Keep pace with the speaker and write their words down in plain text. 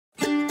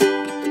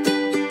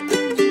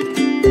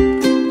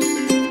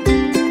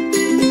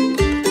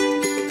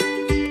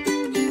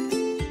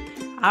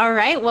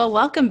right. Well,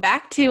 welcome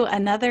back to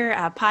another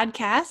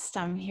podcast.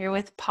 I'm here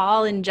with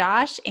Paul and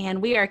Josh, and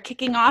we are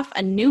kicking off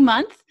a new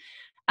month,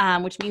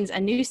 which means a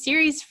new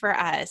series for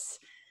us.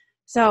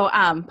 So,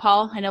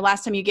 Paul, I know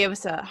last time you gave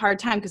us a hard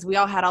time because we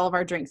all had all of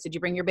our drinks. Did you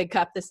bring your big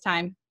cup this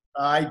time?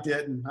 I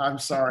didn't. I'm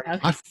sorry.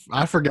 Okay.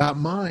 I forgot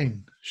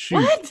mine.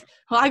 Shoot. What?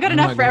 Well, I got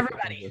enough for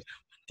everybody.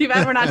 Too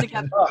bad we're not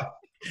together.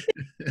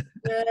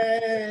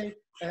 Yay.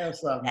 I have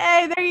some.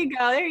 Hey, there you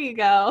go. There you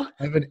go.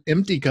 I have an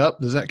empty cup.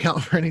 Does that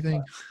count for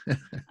anything?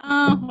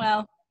 Oh,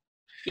 well,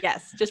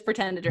 yes. Just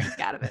pretend to drink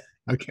out of it.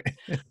 Okay.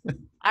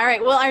 All right.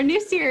 Well, our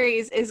new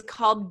series is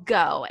called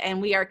Go,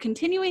 and we are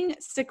continuing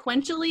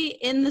sequentially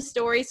in the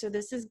story. So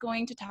this is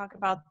going to talk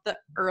about the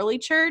early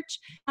church.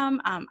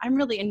 I'm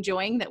really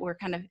enjoying that we're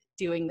kind of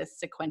doing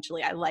this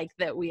sequentially. I like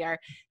that we are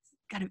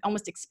kind of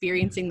almost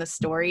experiencing the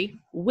story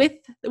with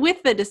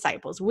the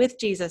disciples, with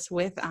Jesus,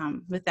 with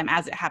them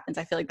as it happens.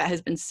 I feel like that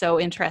has been so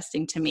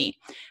interesting to me.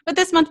 But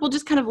this month we'll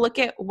just kind of look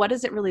at what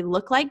does it really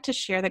look like to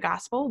share the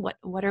gospel?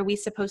 What are we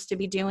supposed to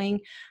be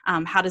doing?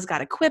 How does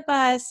God equip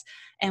us?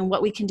 And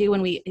what we can do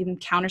when we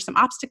encounter some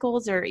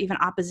obstacles or even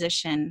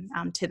opposition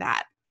to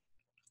that.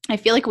 I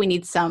feel like we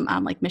need some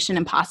like Mission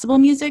Impossible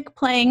music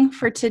playing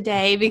for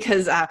today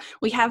because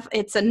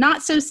it's a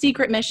not so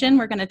secret mission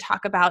we're going to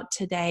talk about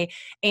today.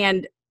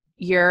 And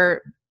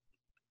your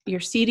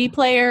CD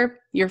player,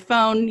 your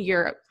phone,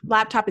 your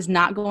laptop is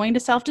not going to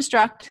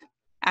self-destruct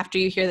after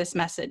you hear this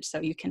message.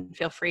 So you can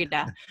feel free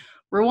to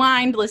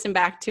rewind, listen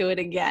back to it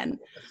again.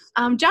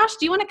 Josh,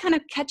 do you want to kind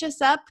of catch us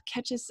up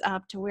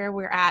to where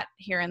we're at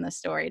here in the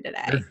story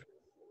today?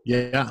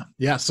 Sure.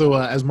 Yeah. So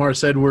as Mara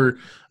said,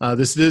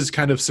 this is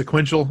kind of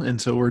sequential, and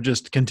so we're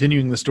just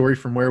continuing the story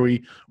from where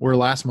we were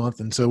last month.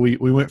 And so we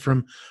went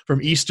from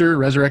Easter,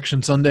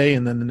 Resurrection Sunday,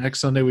 and then the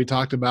next Sunday we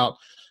talked about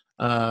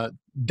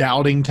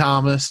doubting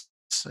Thomas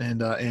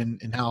and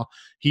how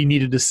he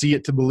needed to see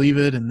it to believe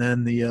it, and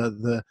then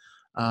the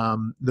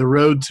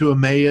road to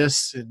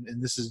Emmaus,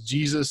 and this is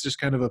Jesus just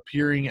kind of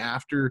appearing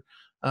after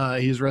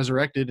he's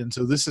resurrected. And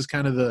so this is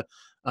kind of the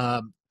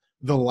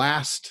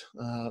last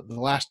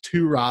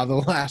hurrah,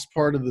 the last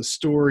part of the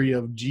story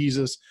of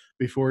Jesus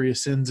before he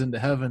ascends into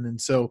heaven. And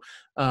so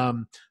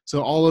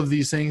all of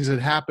these things that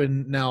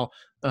happen now.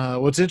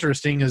 What's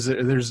interesting is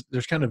that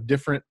there's kind of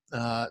different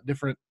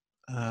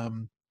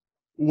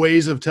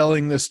ways of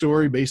telling this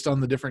story based on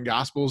the different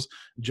gospels.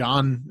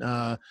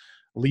 John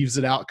leaves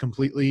it out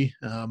completely,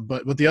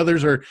 but the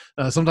others are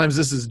sometimes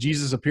this is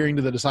Jesus appearing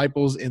to the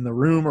disciples in the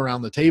room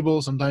around the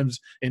table. Sometimes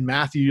in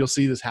Matthew you'll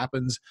see this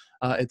happens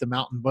at the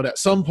mountain, but at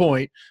some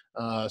point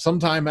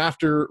sometime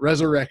after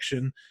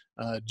resurrection,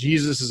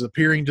 Jesus is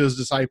appearing to his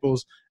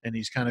disciples, and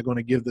he's kind of going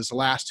to give this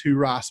last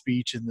hoorah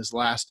speech and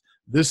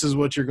this is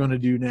what you're going to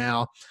do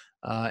now,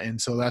 and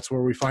so that's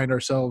where we find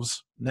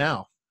ourselves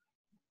now.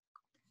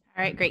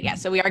 All right, great. Yeah,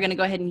 so we are going to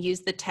go ahead and use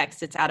the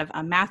text. It's out of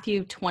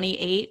Matthew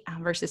 28,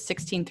 verses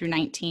 16 through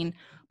 19.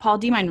 Paul,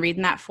 do you mind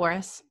reading that for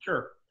us?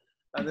 Sure.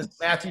 This is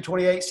Matthew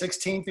 28,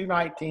 16 through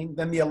 19.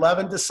 Then the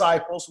 11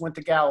 disciples went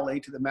to Galilee,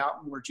 to the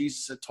mountain where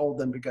Jesus had told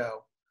them to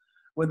go.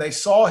 When they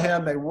saw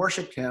him, they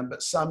worshiped him,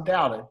 but some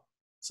doubted.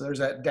 So there's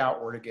that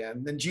doubt word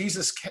again. Then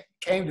Jesus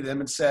came to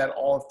them and said,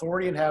 "All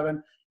authority in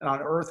heaven and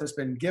on earth has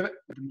been given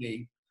to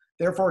me.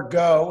 Therefore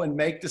go and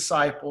make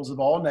disciples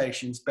of all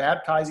nations,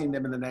 baptizing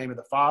them in the name of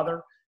the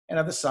Father, and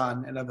of the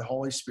Son, and of the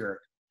Holy Spirit,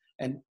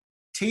 and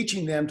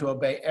teaching them to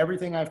obey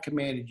everything I've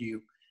commanded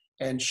you.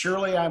 And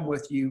surely I'm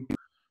with you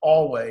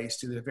always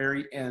to the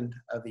very end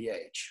of the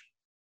age."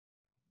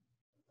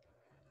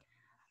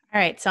 All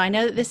right, so I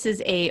know that this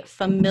is a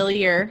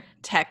familiar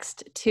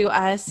text to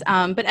us,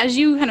 but as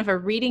you kind of are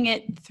reading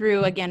it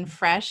through again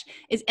fresh,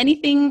 is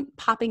anything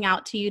popping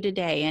out to you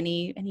today?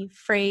 Any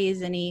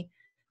phrase,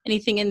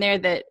 anything in there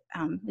that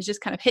is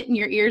just kind of hitting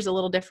your ears a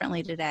little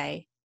differently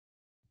today?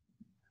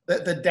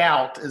 The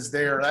doubt is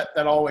there.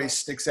 That always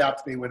sticks out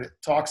to me when it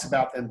talks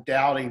about them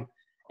doubting.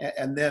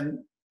 And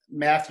then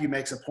Matthew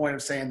makes a point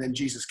of saying, then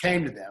Jesus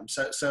came to them.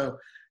 So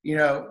you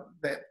know,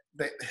 that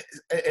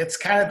it's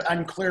kind of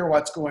unclear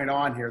what's going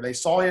on here. They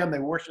saw him, they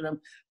worshiped him,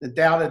 they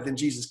doubted, then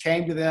Jesus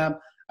came to them.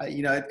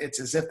 It's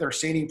as if they're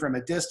seeing him from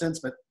a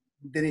distance, but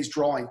then he's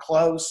drawing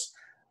close.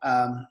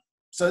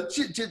 So it's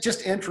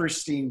just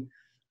interesting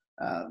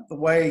the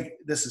way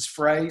this is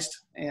phrased,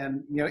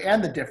 and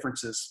and the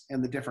differences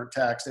in the different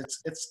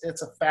texts.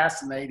 It's a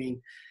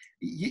fascinating.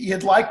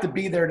 You'd like to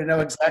be there to know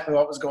exactly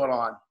what was going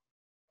on.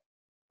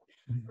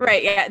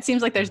 Right. Yeah. It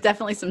seems like there's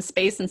definitely some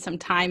space and some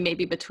time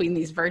maybe between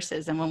these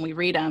verses, and when we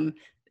read them,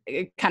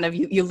 it kind of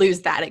you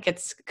lose that. It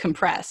gets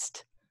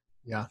compressed.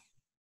 Yeah.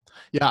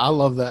 I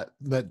love that.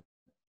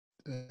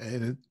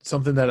 It's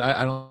something that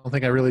I don't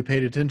think I really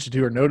paid attention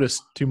to or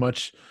noticed too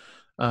much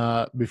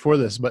before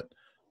this, but.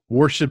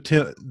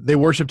 They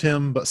worshipped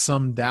him, but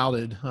some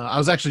doubted. I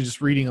was actually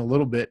just reading a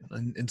little bit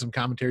in some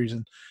commentaries,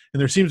 and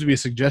there seems to be a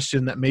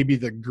suggestion that maybe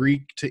the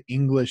Greek to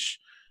English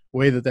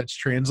way that's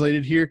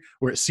translated here,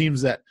 where it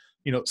seems that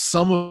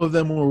some of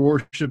them were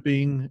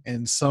worshiping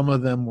and some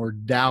of them were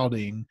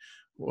doubting,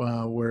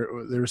 where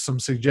there's some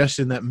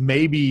suggestion that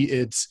maybe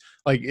it's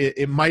like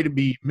it might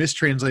be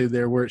mistranslated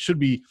there, where it should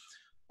be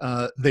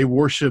they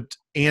worshipped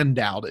and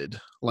doubted.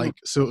 Like,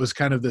 so it was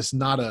kind of this,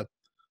 not a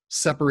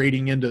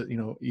separating into,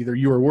 either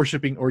you are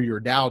worshiping or you're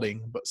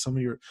doubting, but some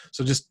of your,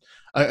 so just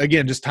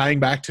again, just tying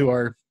back to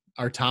our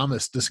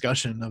Thomas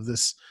discussion of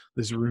this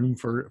room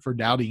for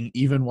doubting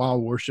even while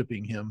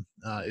worshiping him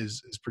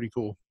is pretty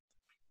cool.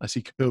 I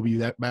see Kobe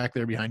that back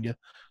there behind you.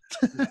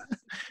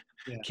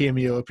 Yeah.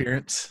 Cameo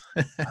appearance.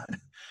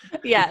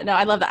 Yeah, no,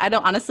 I love that. I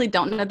honestly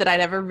don't know that I'd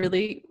ever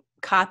really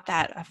caught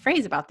that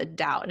phrase about the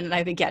doubt. And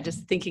I think,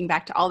 just thinking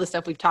back to all the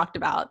stuff we've talked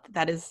about,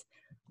 that is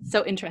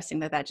so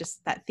interesting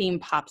that theme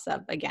pops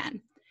up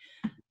again.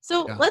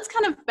 So let's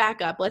kind of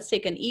back up. Let's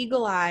take an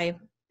eagle eye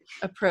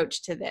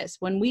approach to this.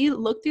 When we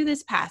look through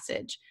this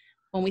passage,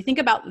 when we think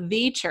about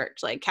the church,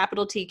 like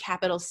capital T,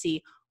 capital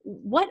C,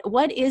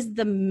 what is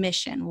the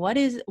mission? What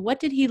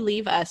did he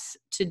leave us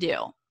to do?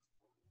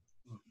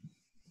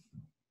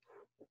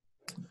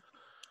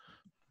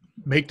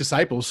 Make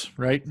disciples,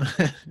 right?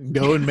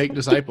 Go and make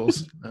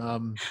disciples.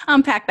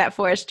 Unpack that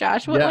for us,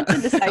 Josh. What's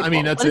a disciple? I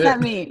mean, what does that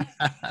mean?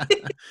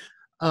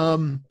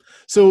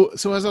 So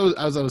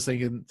as I was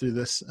thinking through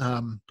this,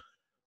 I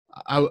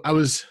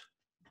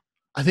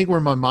think where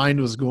my mind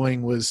was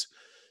going was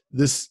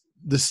this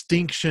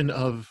distinction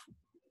of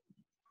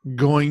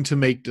going to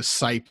make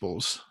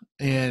disciples.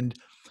 And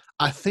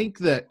I think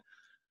that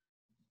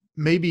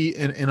maybe,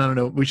 and I don't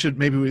know, this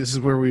is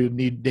where we would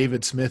need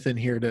David Smith in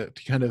here to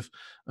kind of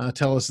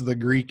tell us the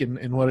Greek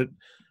and what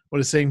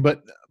it's saying.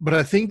 But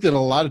I think that a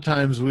lot of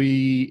times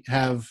we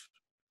have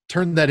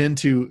turned that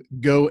into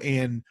go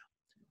and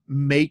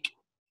make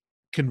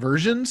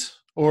conversions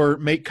or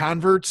make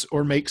converts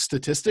or make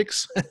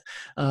statistics.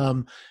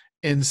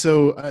 And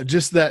so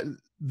just that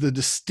the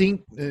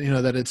distinct,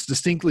 that it's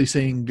distinctly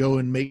saying go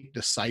and make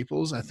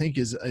disciples, I think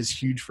is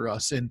huge for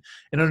us. And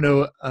I don't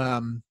know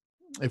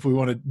if we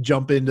want to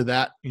jump into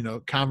that,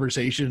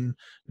 conversation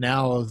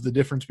now of the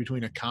difference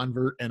between a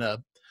convert and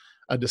a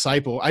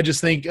disciple. I just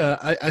think,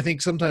 I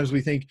think sometimes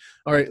we think,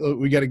 all right, look,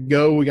 we got to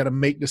go, we got to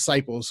make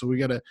disciples. So we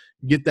got to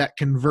get that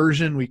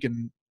conversion. We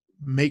can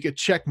make a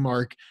check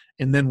mark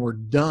and then we're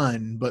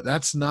done. But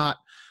that's not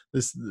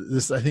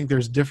this, I think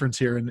there's a difference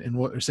here in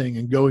what they're saying,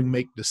 and going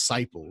make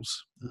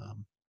disciples.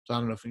 So I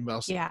don't know if anybody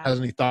else has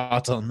any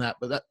thoughts on that,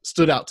 but that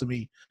stood out to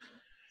me.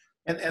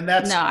 And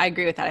that's, no, I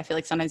agree with that. I feel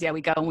like sometimes,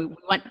 we go and we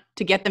want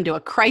to get them to a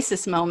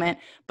crisis moment,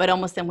 but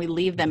almost then we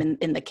leave them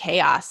in the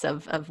chaos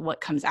of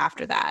what comes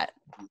after that.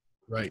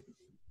 Right.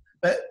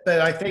 But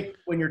I think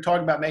when you're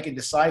talking about making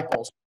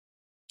disciples,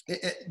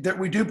 that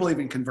we do believe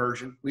in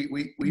conversion.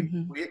 We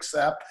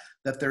accept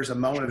that there's a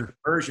moment of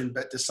conversion,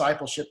 but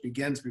discipleship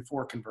begins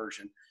before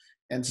conversion.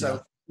 And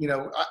so,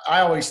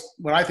 I always,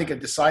 when I think of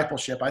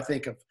discipleship, I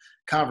think of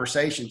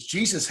conversations.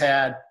 Jesus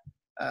had,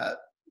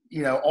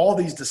 all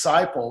these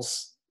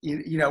disciples,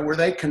 were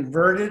they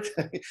converted?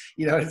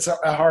 It's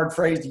a hard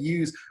phrase to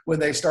use. When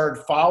they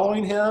started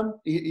following him,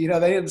 they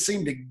didn't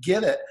seem to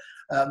get it.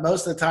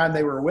 Most of the time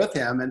they were with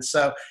him. And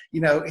so,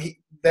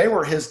 they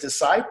were his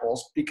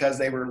disciples because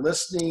they were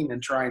listening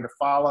and trying to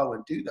follow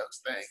and do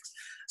those things.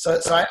 So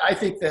I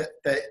think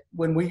that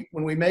when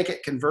we make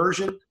it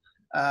conversion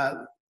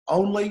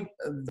only,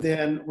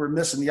 then we're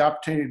missing the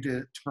opportunity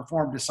to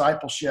perform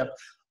discipleship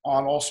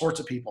on all sorts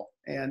of people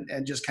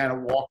and just kind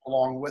of walk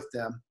along with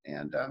them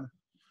and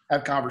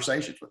have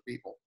conversations with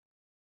people.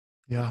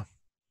 Yeah.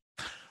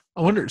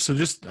 I wonder, so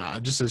just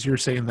as you're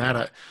saying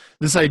that,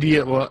 this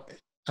idea, well,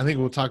 I think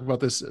we'll talk about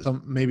this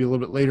maybe a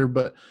little bit later,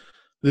 but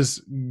this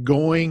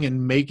going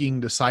and making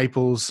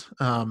disciples,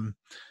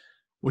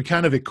 we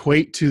kind of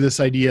equate to this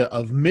idea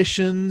of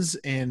missions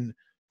and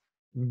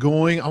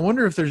going. I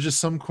wonder if there's just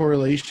some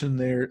correlation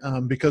there,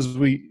 because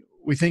we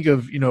think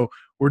of,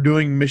 we're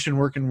doing mission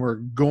work and we're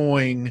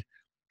going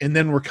and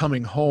then we're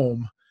coming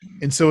home.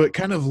 And so it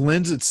kind of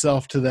lends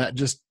itself to that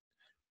just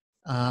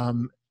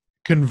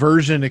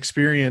conversion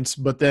experience,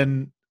 but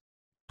then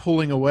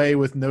pulling away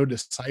with no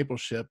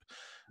discipleship.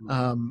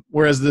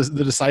 Whereas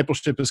the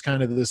discipleship is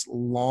kind of this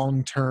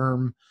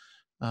long-term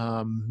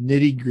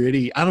nitty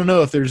gritty. I don't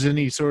know if there's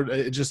any sort of,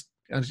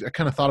 I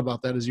kind of thought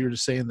about that as you were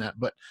just saying that,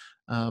 but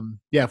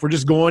if we're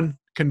just going,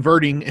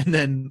 converting and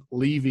then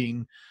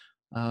leaving,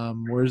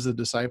 where's the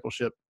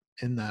discipleship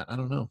in that? I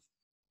don't know.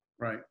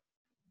 Right.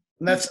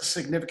 And that's the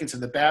significance of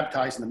the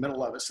baptized in the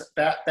middle of it.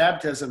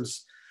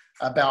 Baptism's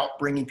about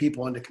bringing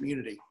people into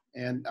community.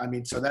 And I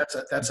mean, so that's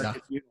a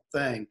communal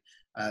thing.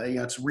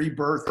 It's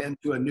rebirth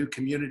into a new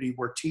community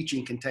where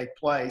teaching can take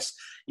place.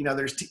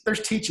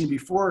 There's teaching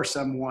before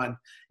someone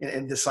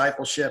in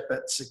discipleship,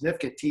 but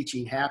significant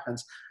teaching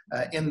happens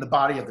in the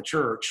body of the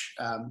church.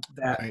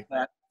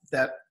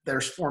 That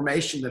there's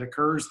formation that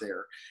occurs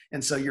there,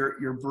 and so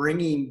you're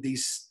bringing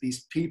these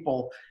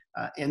people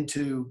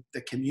into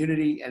the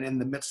community, and in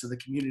the midst of the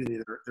community,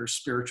 there's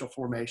spiritual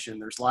formation,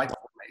 there's life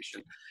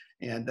formation,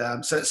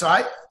 and so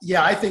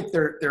I think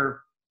they're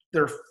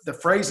the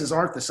phrases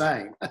aren't the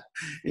same.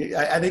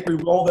 I think we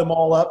roll them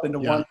all up into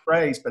one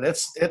phrase, but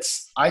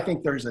I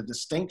think there's a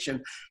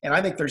distinction, and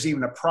I think there's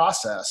even a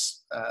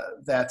process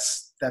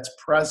that's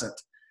present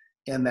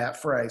in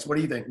that phrase. What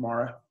do you think,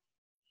 Mara?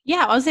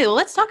 Yeah, I would say, well,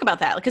 let's talk about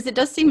that, because it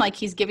does seem like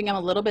he's giving them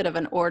a little bit of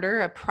an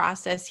order, a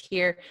process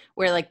here,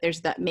 where like there's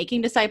that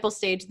making disciples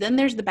stage, then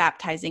there's the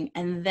baptizing,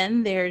 and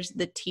then there's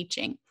the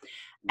teaching.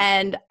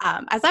 And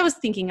as I was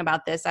thinking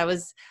about this, I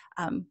was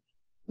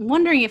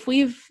wondering if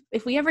we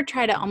ever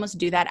try to almost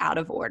do that out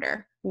of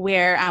order,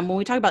 where when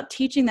we talk about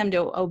teaching them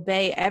to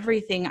obey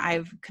everything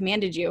I've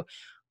commanded you,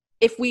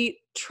 if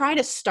we try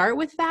to start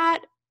with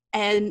that,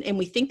 and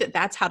we think that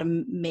that's how to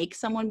make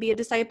someone be a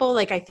disciple,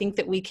 like I think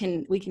that we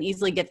can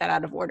easily get that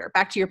out of order.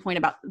 Back to your point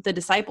about the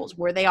disciples,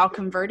 were they all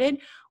converted?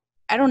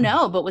 I don't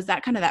know, but was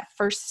that kind of that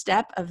first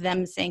step of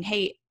them saying,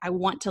 hey, I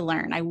want to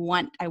learn, I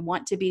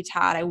want to be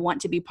taught, I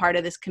want to be part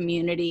of this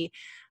community?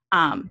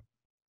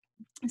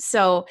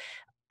 So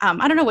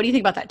I don't know, what do you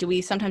think about that? Do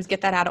we sometimes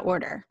get that out of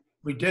order?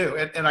 We do.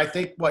 And I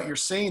think what you're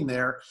seeing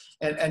there,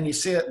 and you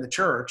see it in the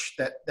church,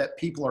 that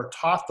people are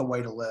taught the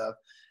way to live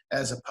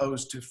as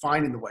opposed to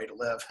finding the way to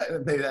live.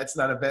 Maybe that's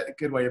not a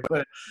good way to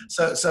put it.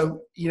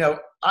 So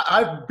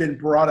I've been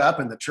brought up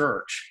in the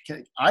church.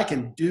 I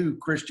can do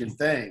Christian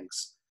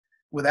things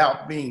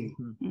without being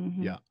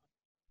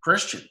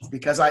Christian,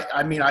 because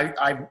I mean,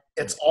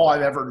 it's all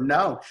I've ever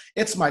known.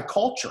 It's my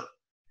culture.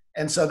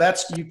 And so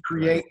you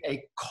create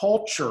a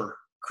culture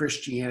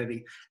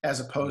Christianity as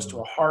opposed to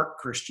a heart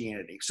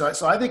Christianity. So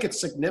I think it's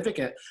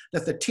significant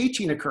that the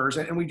teaching occurs,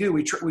 and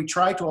we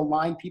try to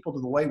align people to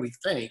the way we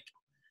think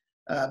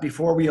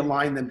before we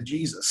align them to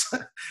Jesus,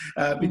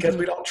 because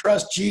we don't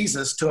trust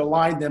Jesus to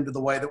align them to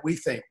the way that we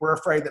think. We're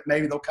afraid that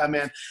maybe they'll come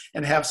in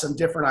and have some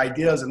different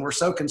ideas, and we're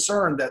so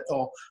concerned that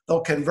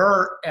they'll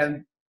convert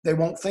and they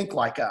won't think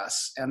like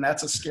us, and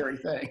that's a scary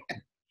thing.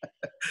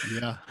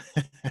 Yeah.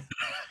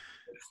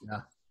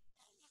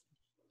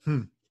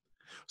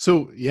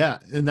 So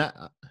and that,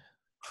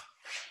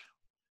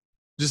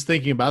 just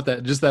thinking about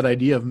that, just that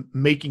idea of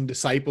making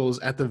disciples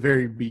at the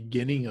very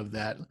beginning of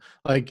that,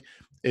 like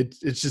it's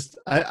just,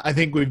 I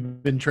think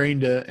we've been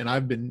trained to, and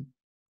I've been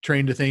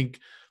trained to think,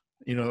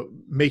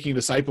 making a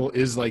disciple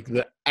is like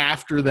the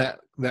after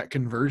that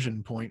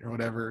conversion point or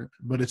whatever.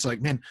 But it's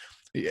like, man,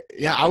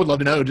 yeah, I would love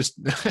to know just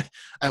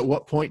at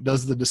what point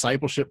does the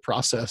discipleship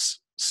process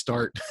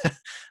start?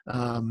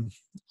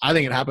 I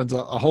think it happens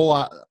a whole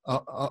lot,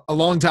 a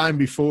long time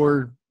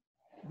before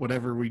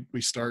whatever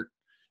we start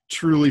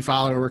truly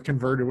following or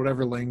converted,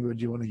 whatever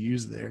language you want to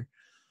use there.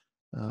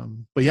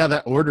 But yeah,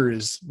 that order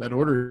is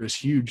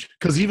huge,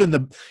 because even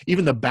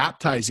the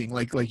baptizing,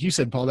 like you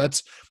said, Paul,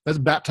 that's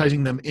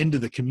baptizing them into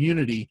the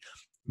community,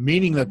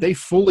 meaning that they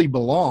fully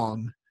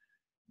belong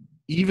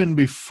even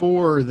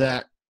before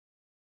that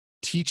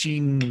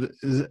teaching.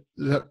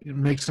 That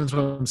makes sense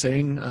what I'm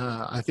saying?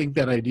 I think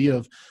that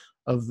idea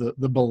of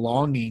the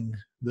belonging,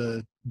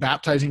 the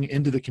baptizing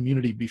into the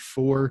community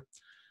before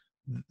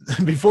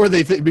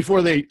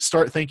they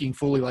start thinking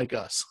fully like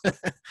us.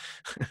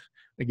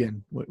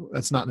 Again,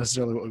 that's not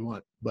necessarily what we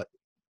want, but.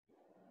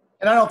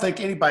 And I don't think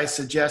anybody's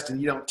suggesting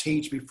you don't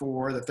teach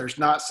before, that there's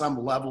not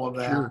some level of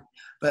that. Sure.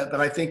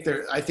 But I think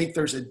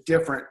there's a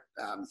different,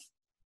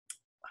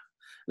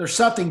 there's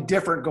something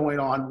different going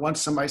on once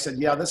somebody said,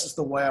 yeah, this is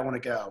the way I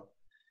want to go.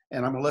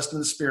 And I'm going to listen to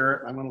the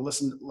Spirit. I'm going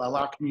to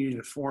allow community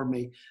to form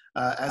me,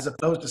 as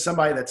opposed to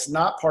somebody that's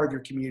not part of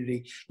your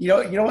community. You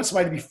don't want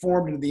somebody to be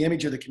formed into the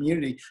image of the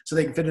community so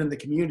they can fit into the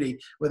community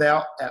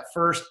without at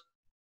first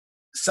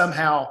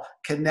somehow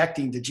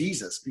connecting to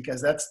Jesus,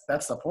 because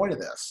that's the point of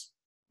this.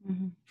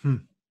 Mm-hmm.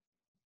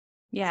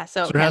 Yeah.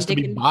 So there has to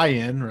be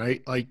buy-in,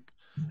 right? Like,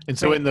 and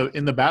so in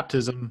the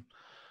baptism,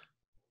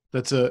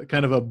 that's a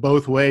kind of a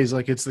both ways.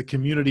 Like, it's the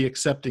community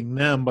accepting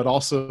them, but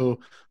also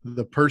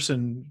the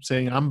person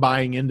saying, I'm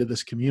buying into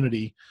this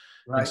community.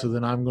 Right. And so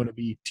then I'm going to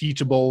be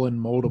teachable and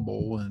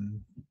moldable.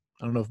 And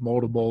I don't know if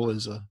moldable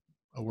is a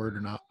word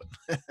or not,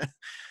 but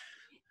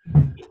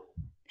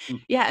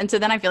yeah. And so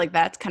then I feel like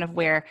that's kind of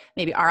where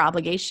maybe our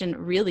obligation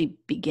really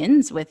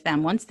begins with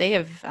them. Once they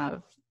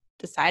have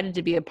decided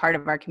to be a part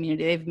of our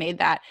community, they've made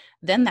that,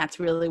 then that's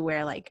really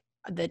where like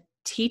the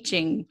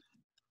teaching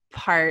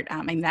part,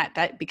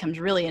 that becomes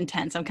really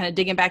intense. I'm kind of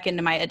digging back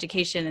into my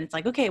education, and it's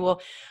like, okay,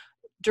 well,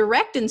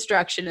 direct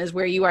instruction is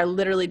where you are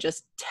literally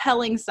just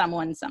telling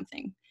someone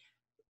something.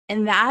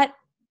 And that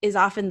is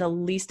often the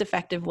least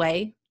effective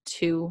way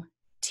to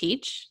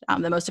teach.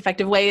 The most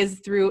effective way is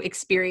through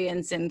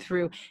experience and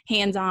through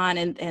hands-on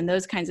and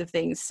those kinds of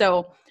things.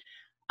 So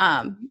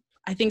I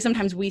think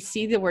sometimes we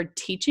see the word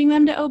teaching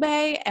them to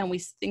obey, and we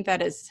think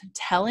that is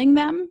telling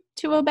them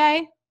to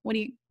obey.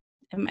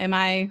 Am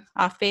I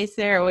off base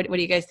there? Or what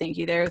do you guys think?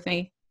 You there with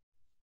me?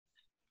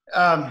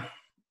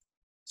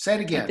 Say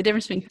it again.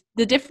 Like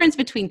the difference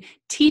between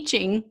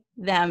teaching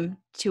them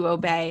to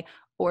obey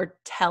or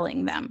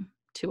telling them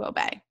to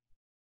obey.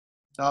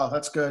 Oh,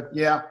 that's good.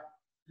 Yeah.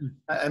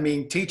 I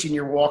mean, teaching,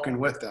 you're walking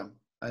with them.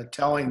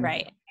 Telling,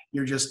 right.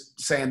 You're just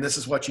saying, this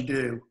is what you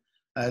do.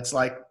 It's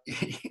like,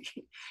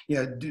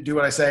 do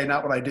what I say,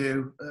 not what I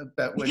do.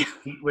 But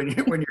when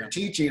you're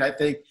teaching, I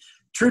think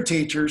true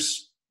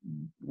teachers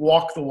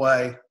walk the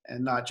way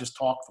and not just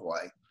talk the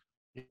way.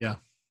 Yeah.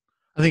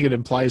 I think it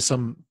implies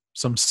some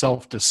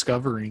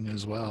self-discovering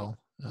as well,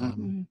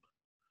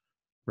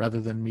 rather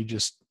than me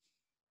just,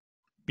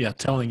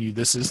 telling you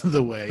this is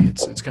the way.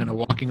 It's kind of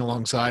walking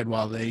alongside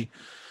while they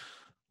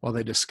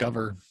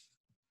discover.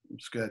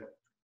 It's good.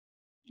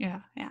 Yeah.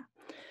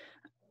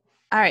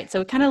 All right. So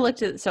we kind of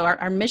looked at,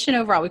 our mission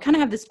overall, we kind of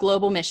have this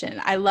global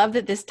mission. I love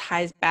that this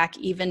ties back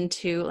even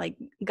to like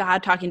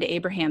God talking to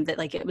Abraham, that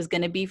like it was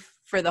going to be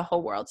for the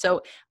whole world.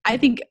 So I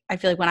feel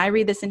like when I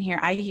read this in here,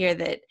 I hear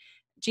that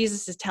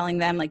Jesus is telling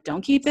them, like,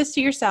 don't keep this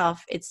to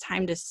yourself. It's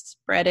time to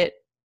spread it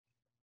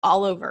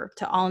all over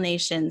to all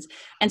nations.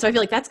 And so I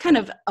feel like that's kind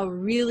of a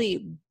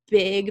really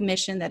big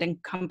mission that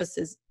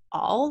encompasses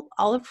all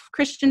of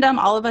Christendom,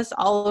 all of us,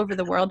 all over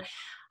the world.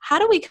 How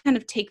do we kind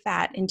of take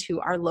that into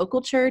our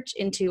local church,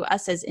 into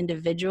us as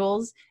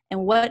individuals,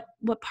 and what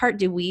part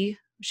should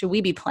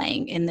we be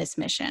playing in this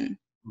mission?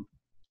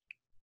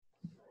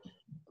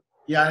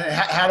 Yeah,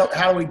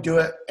 how do we do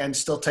it and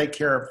still take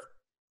care of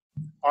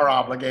our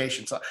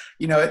obligations?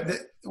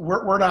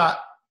 We're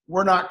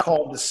not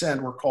called to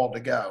send; we're called to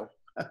go.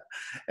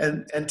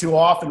 and too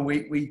often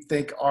we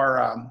think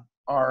our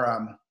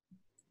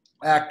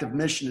act of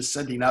mission is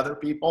sending other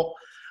people.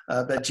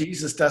 But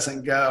Jesus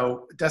doesn't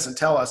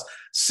tell us,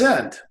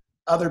 send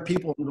other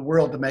people in the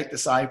world to make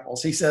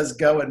disciples. He says,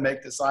 go and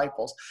make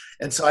disciples.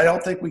 And so I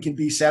don't think we can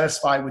be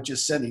satisfied with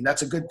just sending.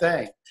 That's a good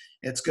thing.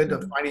 It's good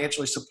to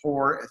financially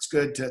support. It's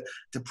good to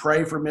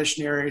pray for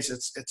missionaries.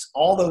 It's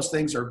all those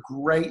things are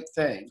great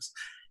things.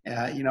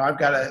 I've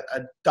got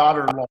a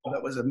daughter-in-law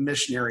that was a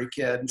missionary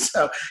kid. And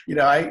so,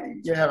 I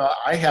have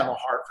a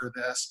heart for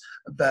this,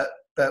 but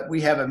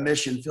we have a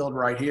mission field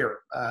right here.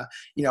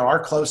 Our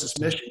closest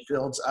mission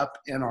field's up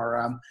in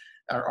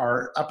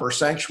our upper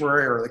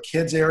sanctuary, or the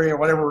kids area,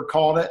 whatever we're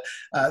calling it,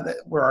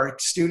 where our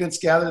students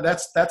gather.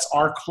 That's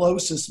our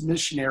closest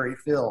missionary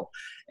field.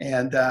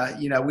 And,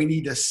 we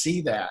need to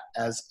see that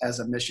as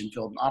a mission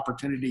field, an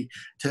opportunity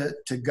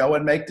to go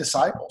and make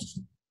disciples.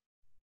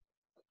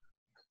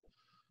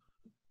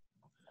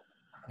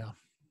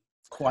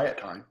 Quiet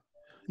time.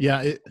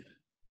 Yeah.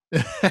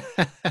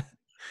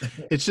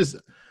 It's just,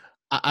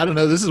 I don't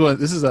know. This is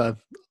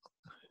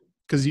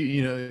because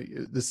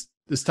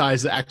this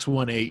ties to Acts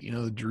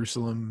 1:8,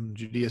 Jerusalem,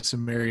 Judea,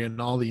 Samaria,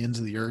 and all the ends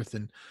of the earth.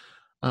 And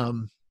I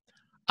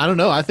don't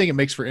know. I think it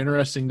makes for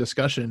interesting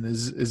discussion.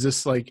 Is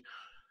this like,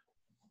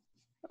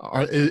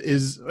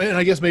 and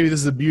I guess maybe this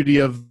is the beauty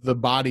of the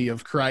body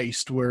of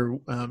Christ, where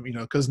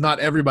because not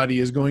everybody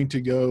is going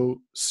to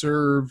go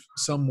serve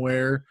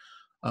somewhere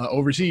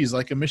overseas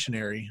like a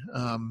missionary.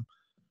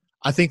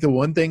 I think the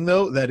one thing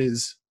though that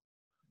is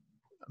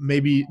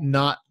maybe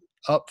not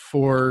up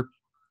for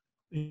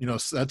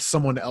that's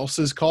someone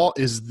else's call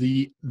is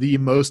the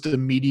most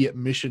immediate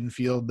mission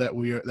field that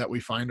we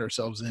find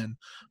ourselves in.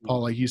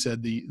 Paul, like you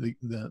said, the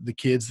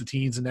kids, the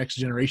teens, the next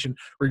generation,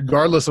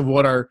 regardless of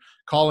what our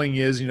calling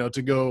is,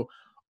 to go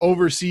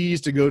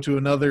overseas, to go to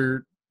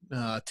another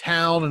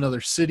town,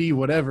 another city,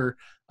 whatever,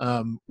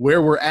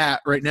 where we're at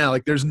right now,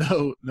 like there's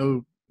no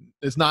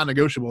it's not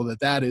negotiable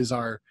that is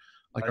our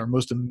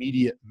most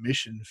immediate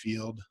mission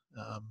field.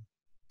 I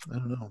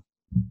don't know.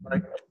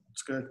 Right.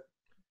 It's good.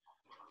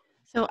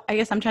 So I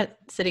guess I'm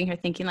sitting here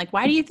thinking, like,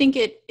 why do you think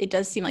it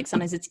does seem like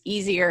sometimes it's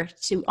easier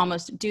to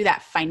almost do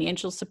that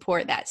financial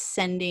support, that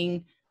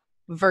sending,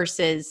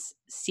 versus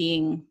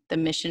seeing the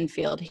mission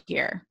field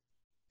here?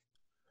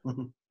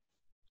 Mm-hmm.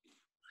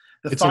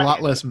 It's a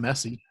lot less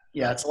messy.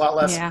 Yeah, it's a lot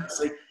less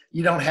messy.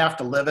 You don't have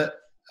to live it.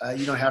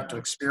 You don't have to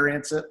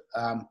experience it.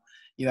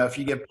 If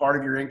you give part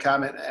of your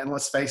income, and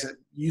let's face it,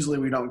 usually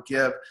we don't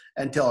give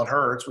until it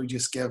hurts. We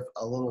just give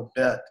a little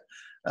bit,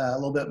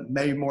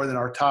 maybe more than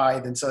our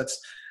tithe. And so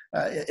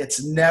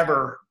it's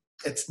never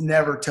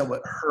till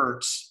it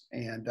hurts.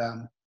 And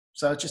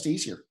so it's just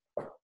easier.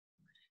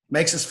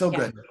 Makes us feel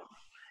good.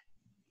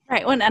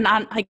 Right. Well, and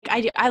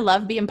I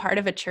love being part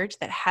of a church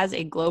that has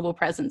a global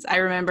presence. I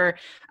remember,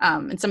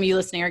 and some of you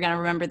listening are going to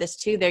remember this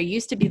too, there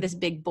used to be this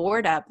big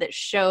board up that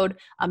showed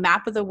a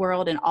map of the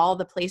world and all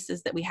the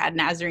places that we had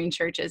Nazarene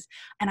churches.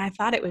 And I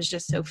thought it was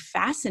just so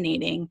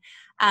fascinating.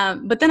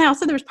 But then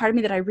there was part of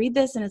me that I read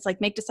this and it's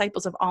like, make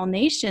disciples of all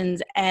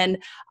nations. And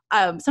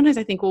sometimes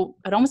I think, well,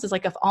 it almost is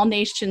like if all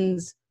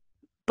nations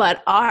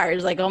but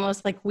ours, like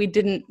almost like we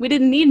didn't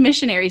need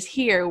missionaries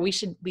here. We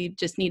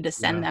just need to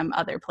send them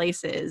other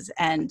places.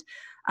 And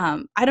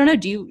I don't know.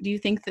 Do you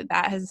think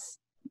that's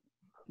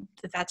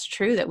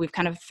true, that we've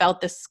kind of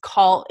felt this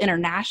call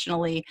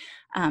internationally,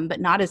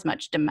 but not as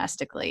much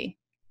domestically?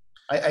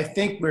 I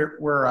think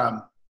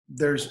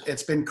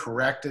it's been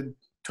corrected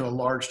to a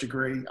large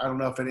degree. I don't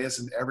know if it is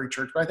in every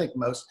church, but I think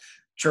most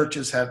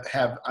churches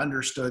have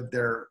understood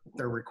their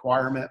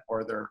requirement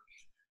or their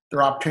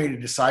opportunity to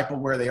disciple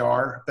where they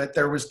are. But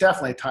there was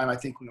definitely a time, I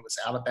think, when it was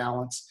out of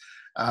balance.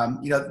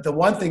 The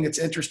one thing that's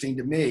interesting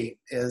to me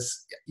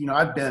is,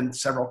 I've been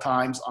several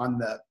times on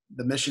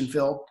the mission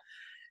field,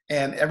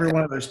 And every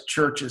one of those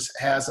churches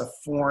has a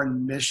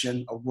foreign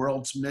mission, a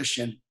world's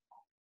mission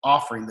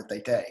offering that they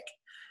take.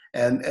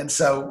 And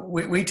so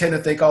we tend to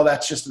think, oh,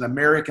 that's just an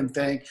American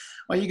thing.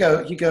 Well, you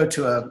go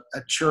to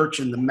a church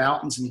in the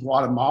mountains in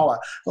Guatemala,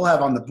 they'll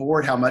have on the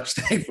board how much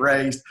they've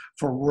raised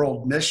for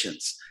world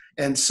missions.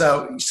 And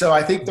so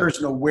I think there's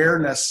an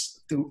awareness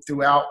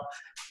throughout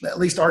at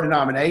least our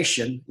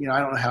denomination. I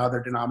don't know how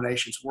other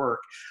denominations work,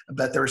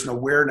 but there's an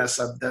awareness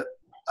of the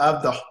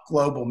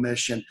global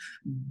mission,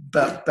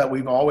 but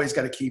we've always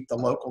got to keep the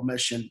local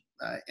mission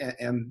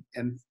in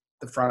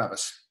the front of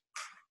us.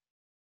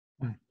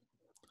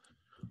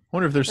 I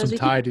wonder if there's some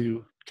tie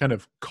to kind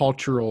of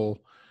cultural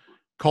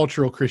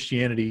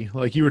Christianity,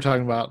 like you were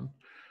talking about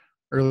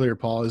earlier,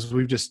 Paul. Is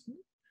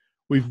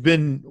we've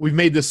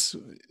made this.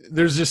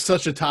 There's just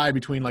such a tie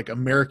between like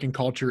American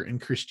culture and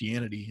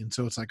Christianity, and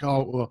so it's like,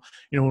 oh well,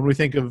 when we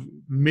think of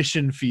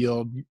mission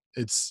field,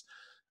 it's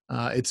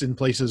in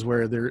places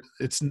where the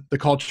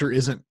culture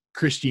isn't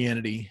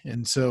Christianity,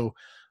 and so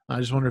I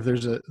just wonder if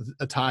there's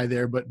a tie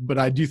there. But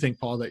I do think,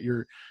 Paul, that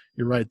you're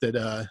right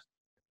that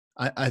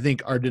I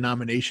think our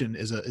denomination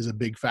is a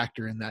big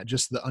factor in that.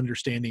 Just the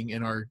understanding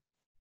in our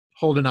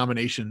whole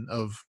denomination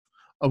of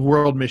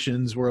world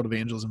missions, world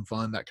evangelism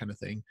fund, that kind of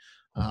thing.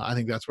 I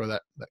think that's where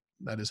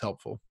that is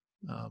helpful.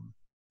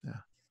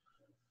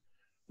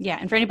 Yeah,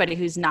 and for anybody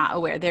who's not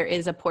aware, there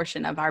is a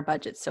portion of our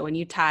budget. So when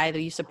you tithe or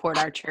you support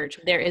our church,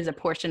 there is a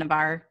portion of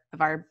our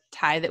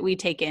tithe that we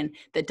take in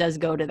that does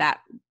go to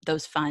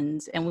those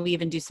funds, and we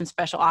even do some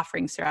special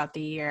offerings throughout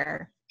the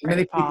year.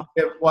 Many people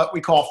get what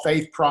we call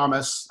faith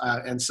promise,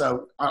 and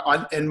so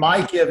in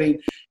my giving,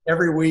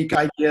 every week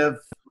I give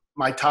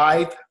my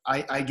tithe.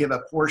 I give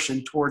a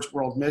portion towards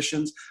world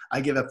missions.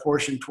 I give a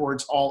portion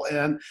towards All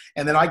In,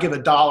 and then I give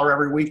 $1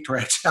 every week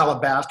towards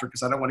Alabaster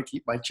because I don't want to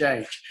keep my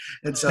change.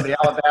 And so the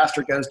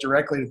Alabaster goes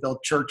directly to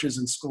build churches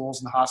and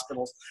schools and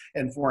hospitals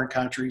in foreign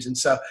countries. And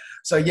so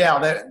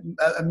yeah,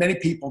 many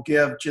people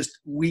give just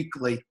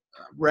weekly,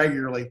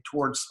 regularly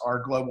towards our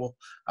global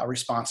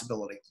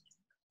responsibility.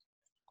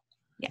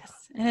 Yes.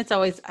 And it's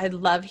always, I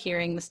love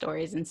hearing the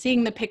stories and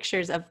seeing the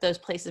pictures of those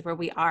places where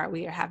we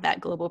have that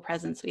global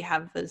presence. We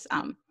have those,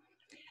 I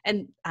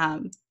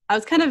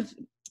was kind of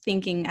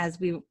thinking as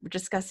we were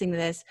discussing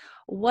this,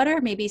 what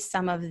are maybe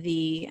some of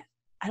the,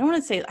 I'm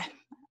going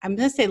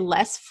to say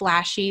less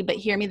flashy, but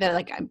hear me, that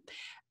like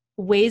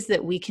ways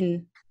that we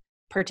can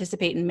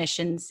participate in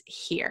missions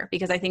here,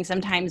 because I think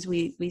sometimes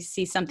we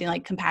see something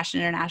like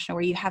Compassion International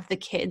where you have the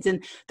kids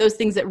and those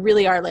things that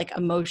really are like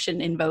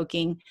emotion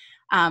invoking.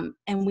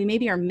 And we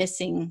maybe are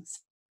missing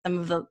some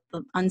of the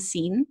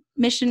unseen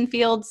mission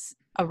fields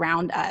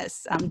around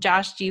us.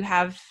 Josh,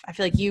 I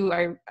feel like you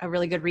are a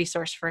really good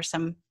resource for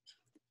some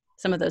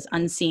of those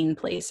unseen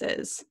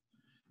places.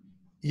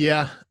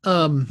 Yeah.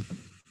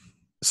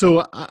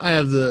 So I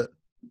have the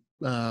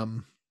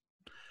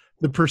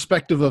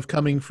perspective of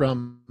coming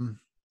from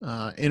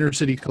inner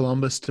city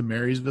Columbus to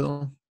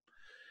Marysville.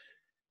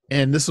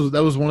 And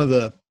that was one of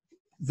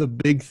the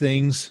big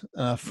things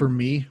for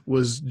me,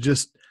 was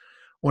just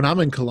when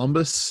I'm in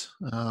Columbus,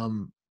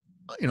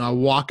 I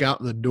walk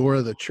out the door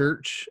of the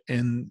church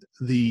and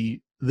the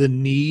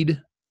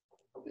need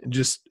it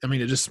just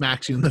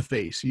smacks you in the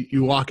face.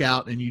 You walk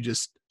out and you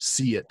just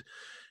see it.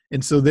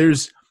 And so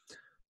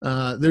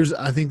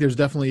I think there's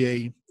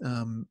definitely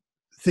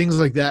things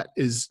like that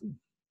is,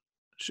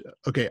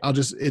 okay,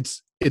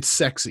 it's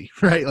sexy,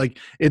 right? Like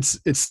it's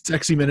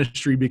sexy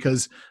ministry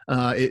because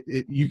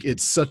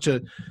it's such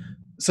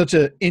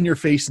a in your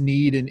face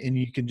need, and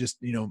you can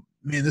just,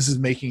 man, this is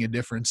making a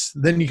difference.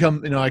 Then you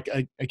come,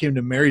 I came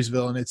to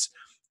Marysville, and it's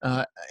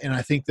and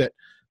I think that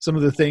some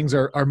of the things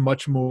are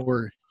much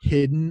more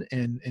hidden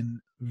and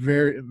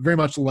very, very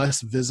much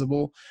less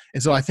visible.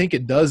 And so I think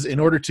it does, in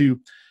order to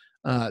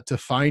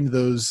find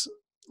those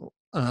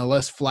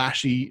less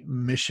flashy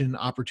mission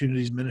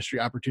opportunities, ministry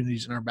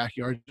opportunities in our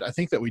backyard, I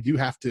think that we do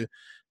have to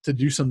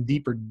do some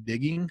deeper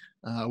digging.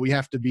 We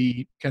have to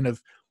be kind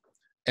of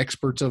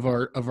experts of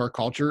our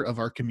culture, of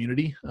our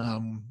community.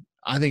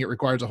 I think it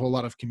requires a whole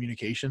lot of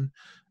communication.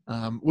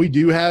 We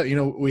do have,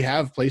 we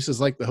have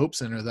places like the Hope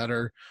Center that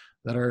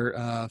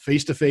are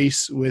face to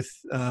face with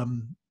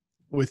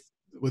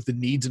the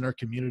needs in our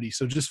community.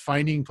 So just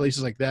finding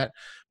places like that.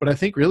 But I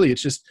think really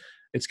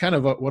it's kind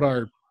of what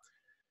our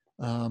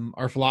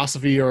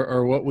philosophy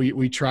or what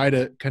we try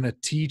to kind of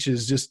teach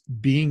is just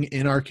being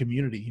in our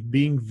community,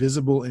 being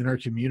visible in our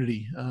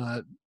community,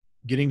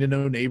 getting to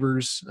know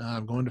neighbors,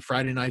 going to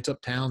Friday nights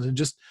uptown, and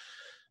just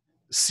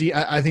see.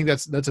 I think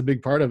that's a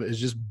big part of it, is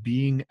just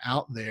being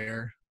out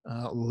there,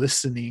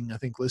 listening. I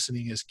think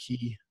listening is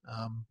key.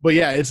 But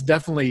yeah, it's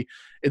definitely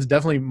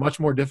much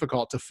more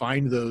difficult to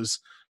find those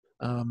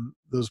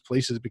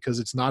places because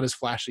it's not as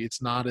flashy,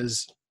 it's not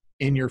as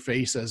in your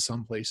face as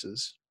some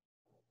places.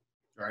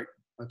 Right.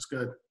 That's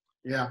good.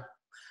 Yeah.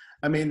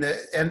 I mean,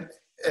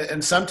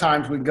 and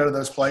sometimes we can go to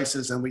those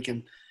places and we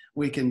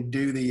can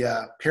do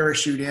the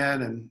parachute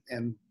in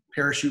and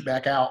parachute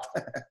back out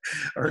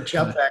or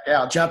jump back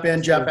out, jump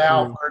in, jump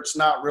out, where it's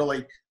not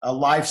really a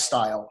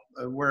lifestyle,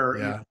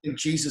 where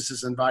Jesus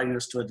is inviting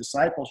us to a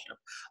discipleship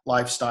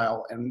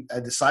lifestyle. And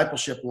a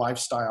discipleship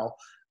lifestyle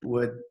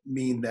would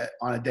mean that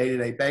on a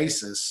day-to-day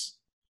basis,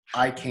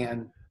 I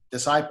can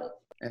disciple.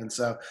 And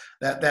so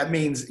that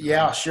means,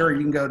 yeah, sure,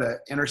 you can go to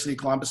inner city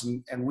Columbus,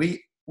 and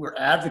we're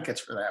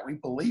advocates for that. We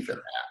believe in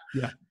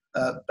that.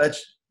 Yeah. But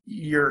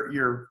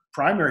your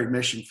primary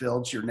mission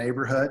field's your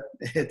neighborhood.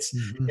 It's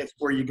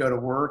where you go to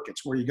work.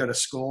 It's where you go to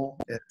school.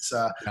 It's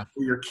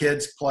where your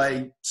kids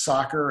play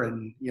soccer.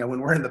 And when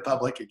we're in the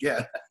public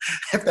again,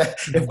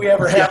 if we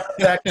ever have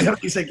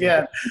activities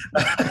again,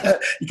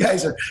 you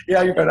guys are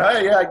you're going, oh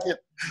yeah, I get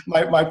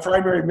my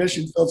primary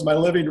mission field's my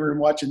living room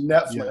watching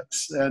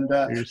Netflix. And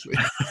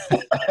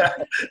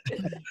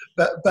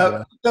but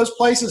those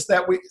places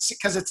that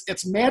because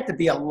it's meant to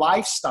be a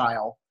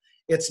lifestyle.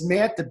 It's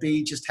meant to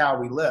be just how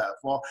we live.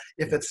 Well,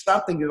 if it's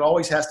something that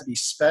always has to be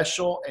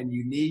special and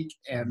unique,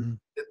 and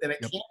then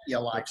it can't be a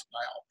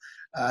lifestyle.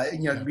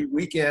 It can be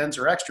weekends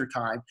or extra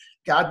time.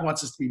 God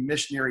wants us to be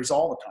missionaries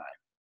all the time.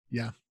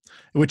 Yeah.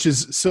 Which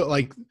is so,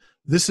 like,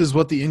 this is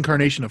what the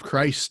incarnation of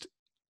Christ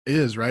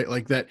is, right?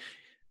 Like, that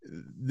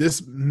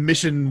this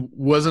mission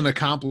wasn't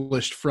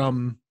accomplished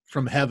from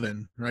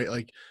heaven, right?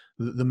 Like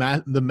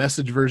the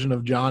message version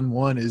of John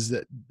 1 is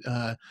that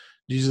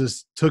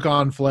Jesus took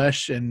on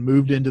flesh and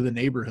moved into the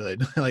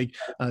neighborhood, like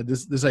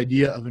this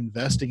idea of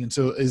investing. And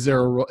so is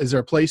there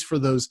a place for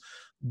those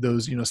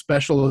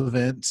special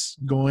events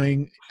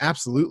going?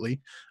 Absolutely.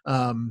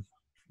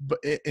 But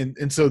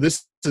so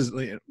this is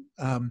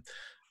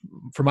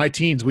for my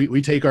teens,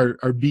 we take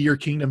our Be Your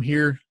Kingdom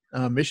Here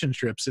mission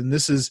trips. And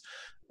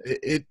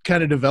it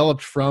kind of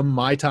developed from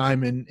my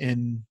time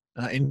in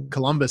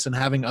Columbus and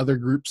having other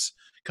groups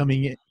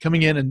coming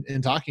in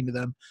and talking to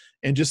them,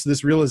 and just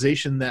this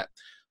realization that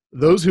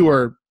those who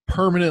are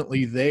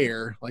permanently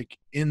there, like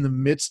in the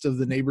midst of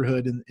the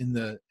neighborhood and in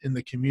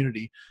the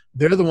community,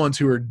 they're the ones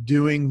who are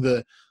doing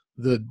the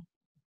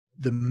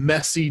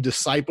messy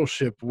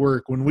discipleship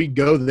work. When we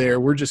go there,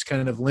 we're just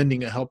kind of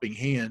lending a helping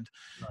hand.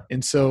 Right.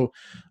 And so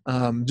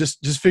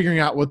just figuring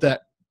out what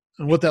that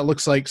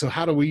looks like. So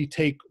how do we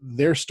take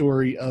their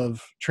story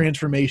of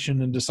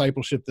transformation and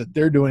discipleship that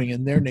they're doing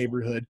in their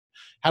neighborhood?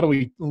 How do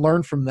we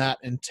learn from that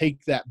and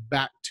take that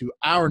back to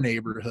our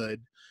neighborhood?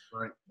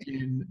 Right.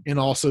 And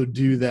also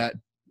do that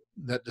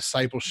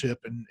discipleship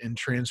and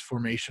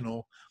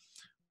transformational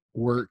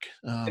work.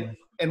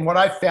 And what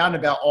I found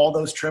about all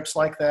those trips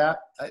like that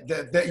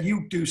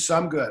you do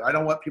some good. I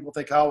don't want people to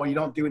think, oh, well, you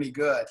don't do any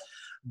good.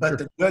 But sure.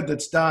 The good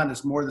that's done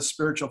is more the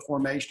spiritual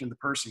formation of the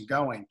person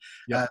going.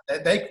 Yeah.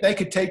 They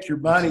could take your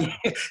money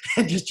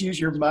and just use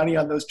your money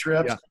on those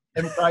trips. Yeah.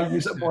 And probably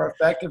use it more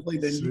effectively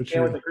than you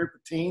can with a group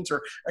of teens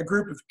or a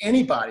group of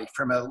anybody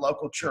from a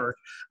local church.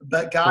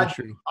 But God,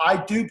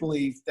 I do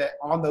believe that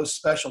on those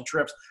special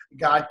trips,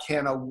 God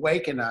can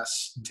awaken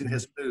us to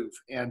his move.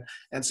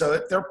 And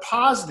so they're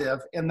positive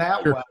in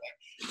that way,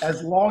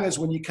 as long as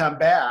when you come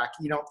back,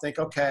 you don't think,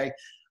 okay,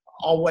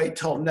 I'll wait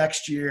till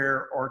next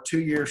year or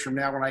 2 years from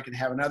now when I can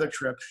have another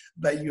trip,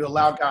 but you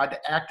allow God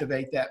to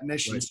activate that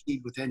mission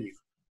seed within you.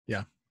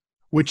 Yeah.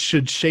 Which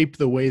should shape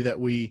the way that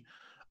we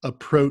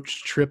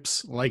approach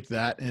trips like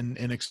that and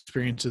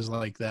experiences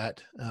like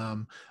that.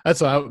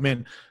 That's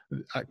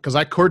because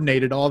I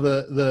coordinated all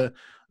the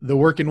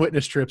work and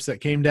witness trips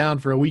that came down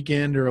for a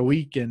weekend or a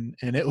week, and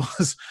it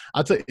was,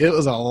 I'll tell you, it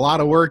was a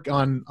lot of work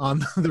on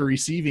the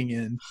receiving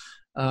end.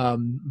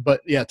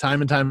 But yeah,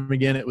 time and time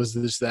again, it was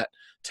just that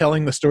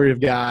telling the story of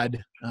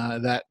God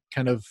that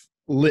kind of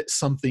lit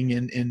something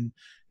in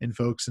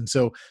folks. And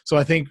so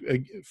I think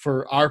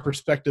for our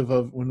perspective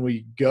of when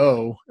we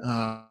go,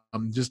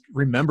 just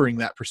remembering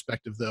that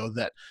perspective though,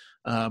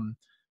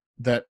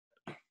 that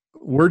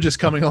we're just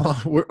coming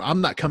along. I'm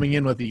not coming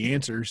in with the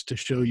answers to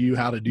show you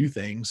how to do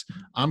things.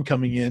 I'm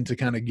coming in to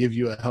kind of give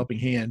you a helping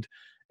hand,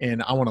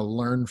 and I want to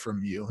learn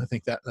from you. I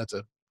think that's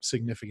a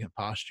significant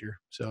posture.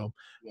 So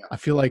I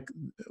feel like,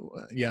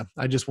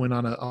 I just went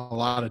on a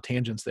lot of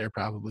tangents there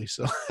probably.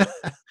 So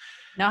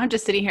now I'm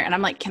just sitting here and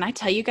I'm like, can I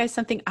tell you guys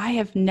something? I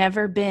have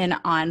never been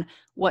on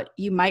what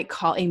you might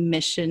call a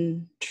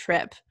mission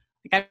trip.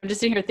 Like, I'm just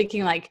sitting here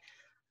thinking, like,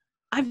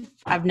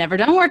 I've never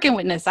done work and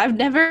witness. I've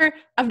never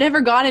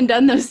gone and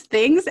done those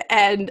things.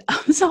 And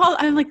so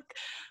I'm like,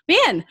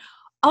 man,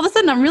 all of a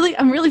sudden I'm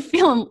really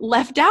feeling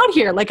left out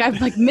here. Like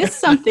I've missed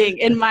something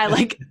in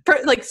my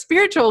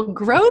spiritual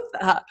growth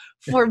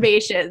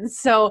formation.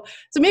 So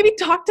maybe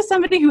talk to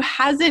somebody who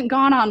hasn't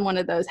gone on one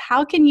of those.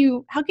 How can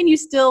you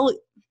still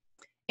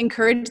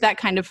encourage that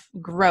kind of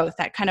growth,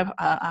 that kind of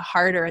a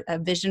heart or a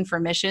vision for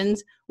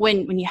missions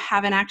when you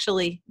haven't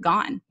actually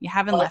gone, you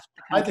haven't left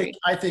the country?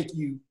 I think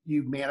you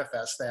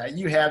manifest that.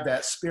 You have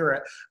that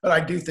spirit, but I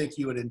do think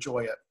you would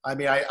enjoy it. I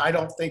mean, I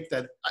don't think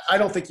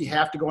you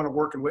have to go on a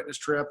work and witness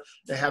trip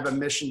to have a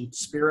mission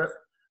spirit,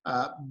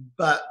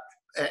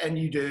 and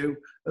you do.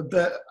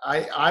 But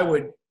I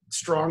would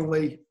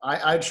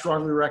I'd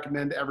strongly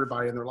recommend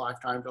everybody in their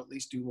lifetime to at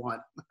least do one.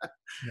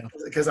 Yeah.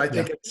 Because I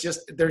think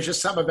there's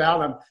just something about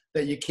them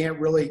that you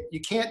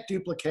can't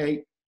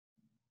duplicate.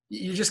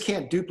 You just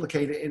can't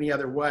duplicate it any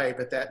other way,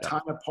 but that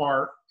time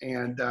apart,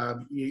 and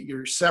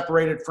you're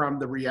separated from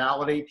the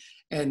reality,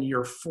 and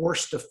you're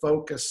forced to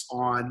focus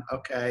on,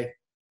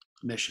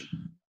 mission.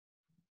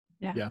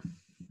 Yeah.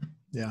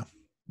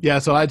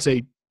 So I'd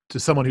say to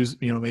someone who's,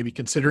 maybe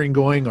considering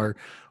going or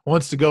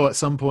wants to go at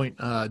some point,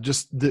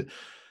 just the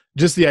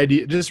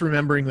idea, just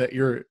remembering that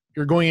you're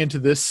going into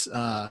this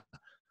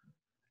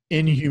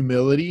in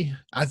humility.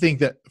 I think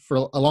that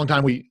for a long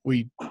time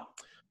we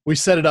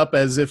set it up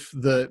as if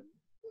the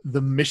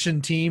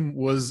mission team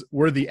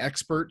were the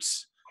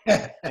experts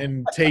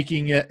and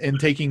taking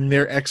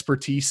their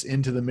expertise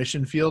into the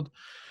mission field,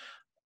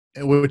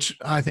 which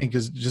I think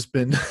has just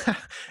been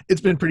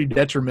it's been pretty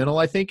detrimental,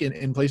 I think,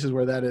 in places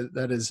where that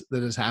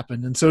has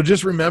happened. And so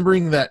just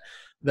remembering that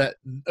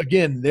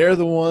again, they're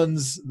the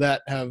ones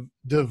that have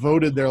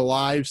devoted their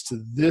lives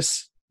to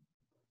this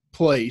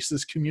place,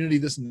 this community,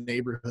 this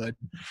neighborhood.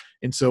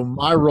 And so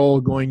my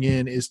role going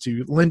in is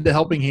to lend a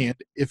helping hand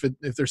if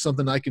there's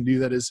something I can do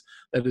that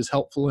is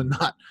helpful and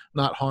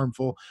not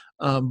harmful.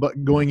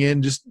 But going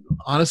in just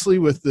honestly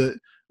with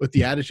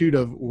the attitude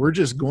of we're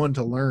just going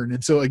to learn.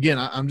 And so again,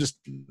 I'm just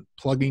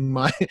plugging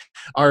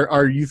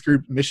our youth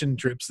group mission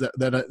trips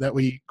that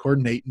we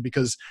coordinate, and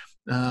because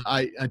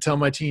I tell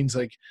my teens,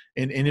 like,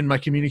 and in my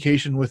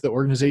communication with the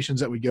organizations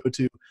that we go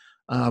to,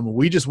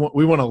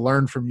 we want to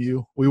learn from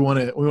you. We want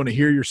to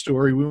hear your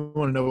story. We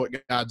want to know what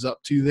God's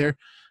up to there.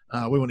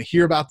 We want to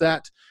hear about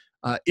that.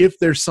 If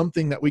there's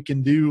something that we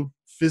can do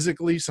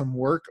physically, some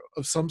work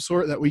of some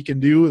sort that we can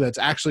do that's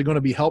actually going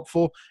to be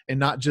helpful, and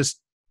not just,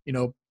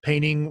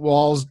 painting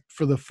walls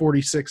for the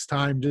 46th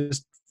time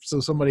just so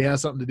somebody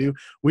has something to do,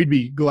 we'd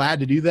be glad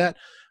to do that.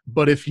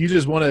 But if you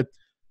just want to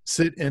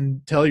sit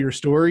and tell your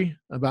story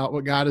about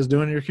what God is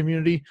doing in your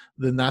community,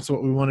 then that's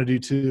what we want to do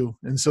too.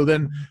 And so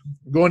then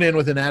going in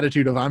with an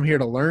attitude of I'm here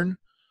to learn,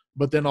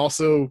 but then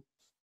also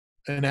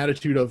an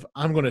attitude of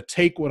I'm going to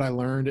take what I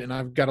learned and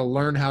I've got to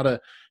learn how to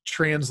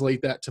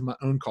translate that to my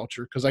own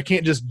culture, because I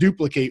can't just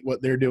duplicate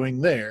what they're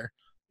doing there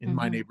in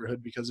my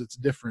neighborhood because it's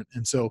different.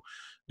 And so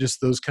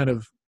just those kind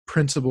of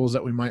principles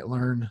that we might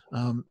learn.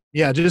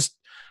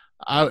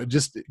 I would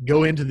just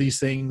go into these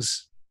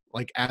things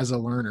like as a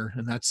learner,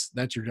 and that's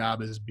your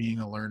job, is being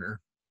a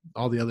learner.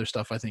 All the other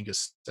stuff I think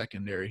is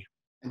secondary.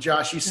 And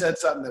Josh, you said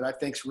something that I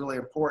think is really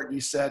important.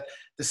 You said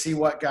to see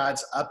what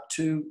God's up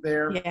to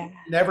there. Yeah.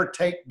 Never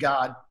take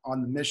God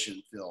on the mission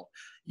field.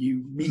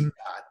 You meet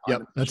God.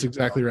 Yep, that's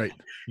exactly right.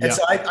 And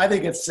so I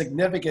think it's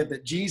significant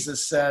that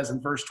Jesus says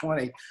in verse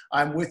 20,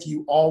 I'm with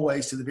you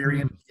always to the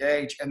very end of the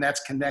age, and that's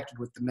connected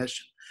with the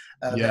mission.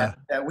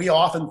 That we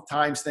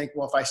oftentimes think,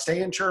 well, if I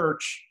stay in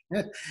church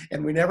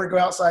and we never go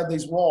outside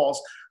these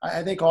walls,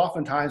 I think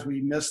oftentimes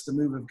we miss the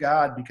move of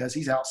God because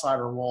he's outside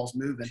our walls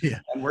moving,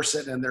 and we're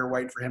sitting in there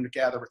waiting for him to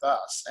gather with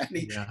us. And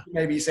he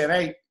maybe saying,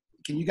 hey,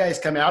 can you guys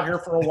come out here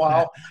for a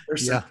while?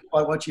 There's some people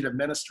I want you to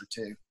minister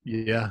to.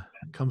 Yeah.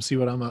 Come see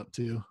what I'm up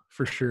to,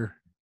 for sure.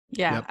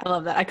 Yeah. Yep. I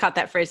love that. I caught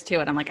that phrase too.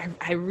 And I'm like,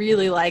 I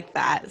really like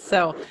that.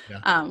 So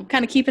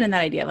kind of keeping in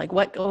that idea, like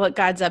what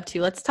God's up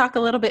to. Let's talk a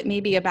little bit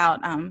maybe about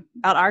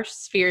our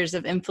spheres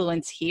of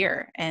influence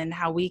here and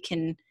how we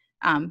can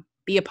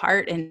be a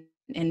part and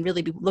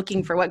really be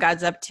looking for what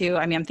God's up to.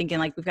 I mean, I'm thinking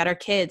like we've got our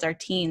kids, our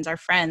teens, our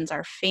friends,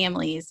 our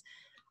families.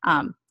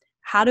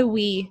 How do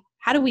we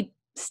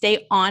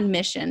stay on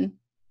mission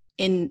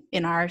in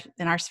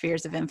our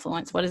spheres of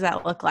influence? What does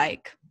that look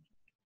like?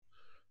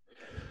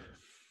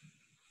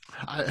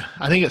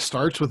 I think it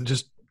starts with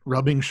just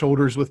rubbing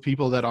shoulders with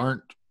people that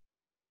aren't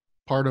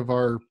part of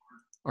our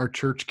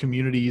church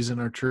communities and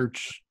our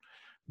church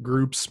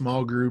groups,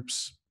 small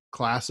groups,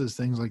 classes,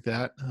 things like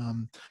that.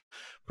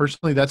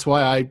 Personally, that's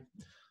why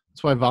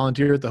I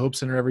volunteer at the Hope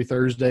Center every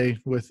Thursday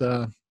with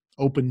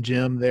open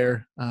gym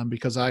there,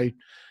 because I'm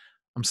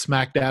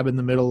smack dab in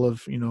the middle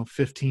of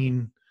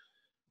 15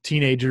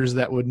 teenagers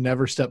that would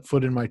never step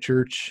foot in my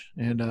church,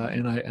 and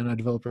I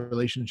develop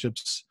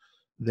relationships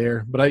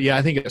there. But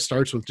I think it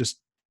starts with just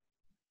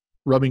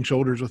rubbing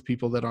shoulders with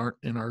people that aren't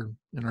in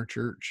our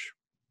church.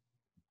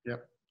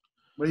 Yep.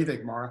 What do you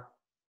think, Mara?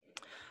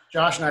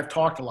 Josh and I have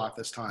talked a lot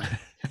this time.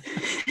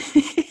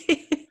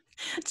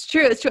 It's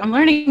true. I'm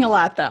learning a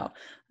lot though.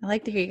 I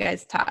like to hear you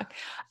guys talk.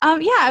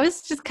 I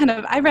was just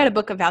I read a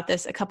book about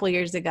this a couple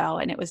years ago,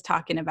 and it was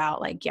talking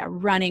about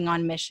running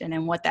on mission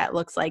and what that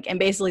looks like. And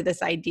basically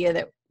this idea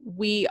that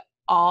we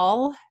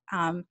all,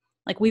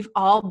 we've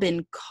all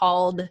been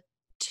called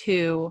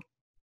to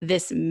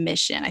this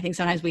mission. I think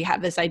sometimes we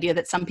have this idea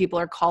that some people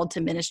are called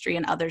to ministry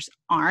and others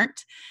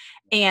aren't.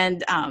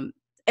 And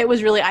it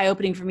was really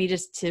eye-opening for me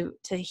just to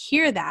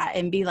hear that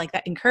and be like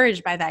that,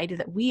 encouraged by the idea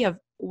that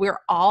we're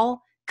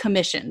all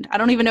commissioned. I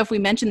don't even know if we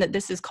mentioned that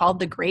this is called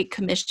the Great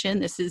Commission.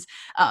 This is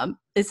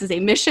a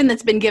mission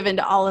that's been given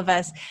to all of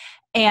us.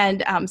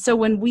 And so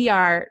when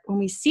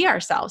we see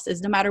ourselves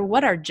as no matter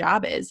what our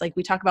job is, like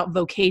we talk about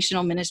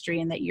vocational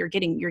ministry and that you're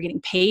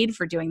getting paid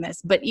for doing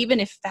this, but even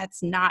if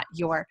that's not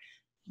your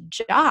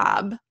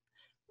job,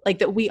 like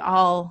that we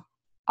all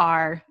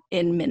are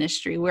in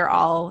ministry. We're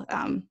all,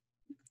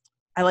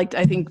 I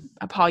think,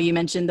 Paul, you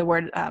mentioned the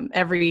word,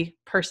 every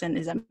person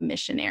is a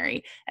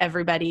missionary.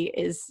 Everybody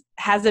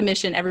has a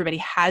mission. Everybody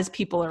has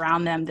people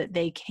around them that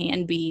they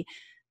can be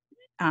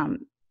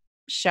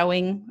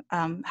showing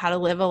how to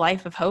live a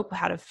life of hope,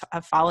 how to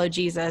follow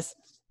Jesus.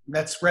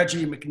 That's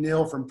Reggie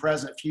McNeil from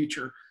Present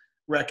Future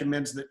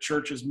recommends that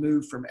churches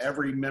move from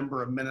every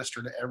member a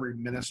minister to every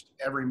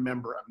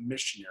member a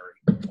missionary,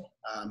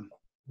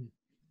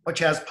 which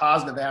has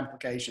positive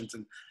implications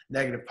and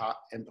negative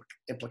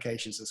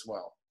implications as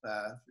well.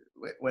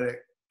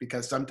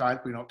 Because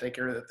sometimes we don't take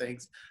care of the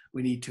things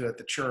we need to at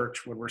the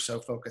church when we're so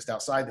focused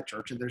outside the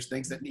church, and there's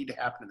things that need to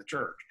happen in the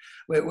church.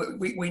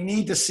 We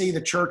need to see the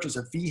church as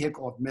a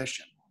vehicle of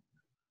mission.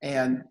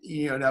 And,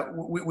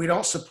 we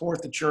don't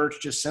support the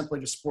church just simply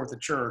to support the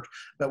church,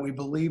 but we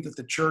believe that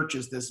the church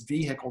is this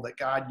vehicle that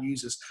God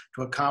uses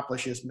to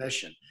accomplish his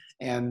mission.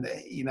 And,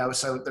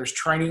 so there's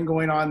training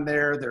going on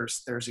there.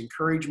 There's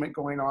encouragement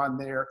going on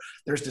there.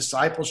 There's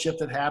discipleship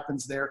that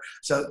happens there.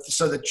 So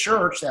the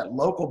church, that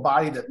local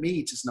body that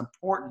meets, is an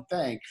important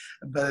thing,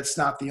 but it's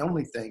not the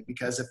only thing,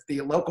 because if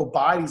the local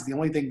body is the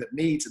only thing that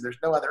meets and there's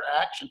no other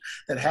action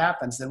that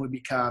happens, then we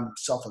become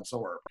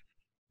self-absorbed.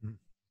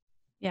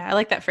 Yeah, I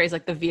like that phrase,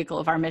 like the vehicle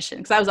of our mission.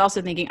 Because I was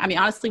also thinking,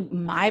 honestly,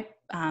 my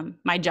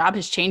job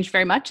has changed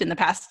very much in the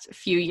past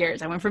few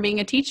years. I went from being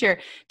a teacher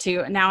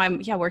to now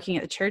I'm working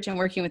at the church and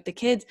working with the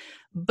kids.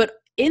 But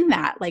in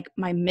that, like,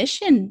 my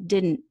mission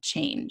didn't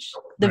change.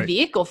 The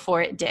vehicle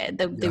for it did.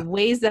 The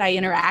ways that I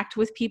interact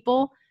with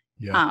people,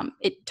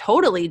 it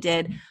totally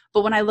did.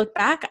 But when I look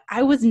back,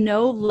 I was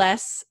no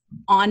less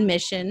on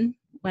mission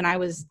when I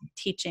was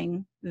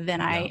teaching than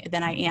I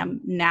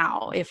am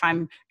now, if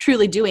I'm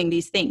truly doing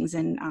these things.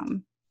 And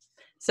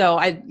so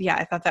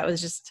I thought that was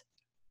just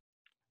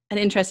an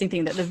interesting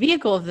thing, that the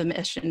vehicle of the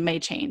mission may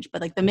change,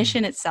 but like the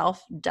mission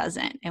itself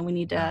doesn't. And we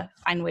need to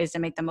find ways to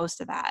make the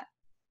most of that.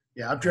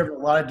 Yeah, I've driven a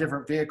lot of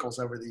different vehicles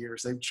over the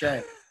years. They've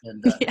changed.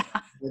 And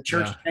the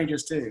church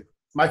changes too.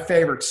 My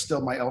favorite's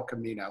still my El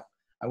Camino.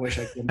 I wish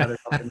I could another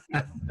El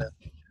Camino.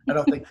 I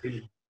don't think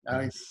you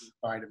can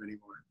find them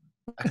anymore.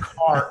 A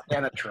car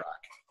and a truck.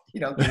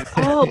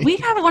 We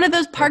have one of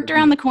those parked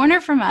around the corner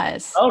from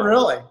us. Oh,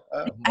 really?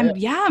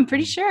 I'm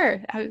pretty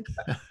sure. I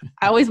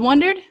always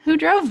wondered who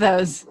drove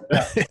those.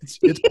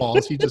 It's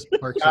Paul's. He just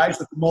parks. Guys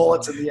with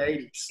mullets in the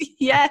 80s.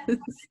 Yes.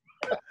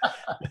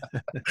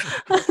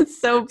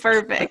 So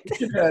perfect.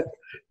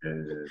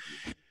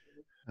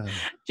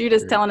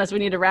 Judah's telling us we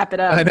need to wrap it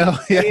up. I know.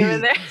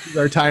 Yeah, he's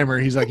our timer.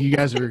 He's like, you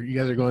guys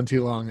are going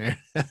too long there.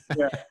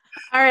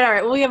 All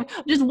right. Well, we have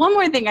just one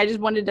more thing I just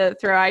wanted to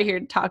throw out here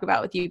to talk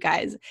about with you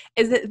guys,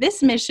 is that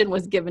this mission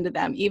was given to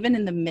them even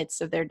in the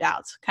midst of their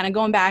doubts. Kind of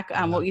going back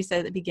what you said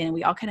at the beginning,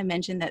 we all kind of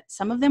mentioned that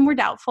some of them were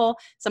doubtful,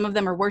 some of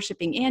them are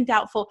worshiping and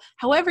doubtful.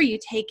 However you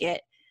take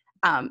it,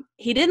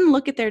 he didn't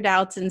look at their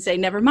doubts and say,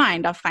 never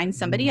mind, I'll find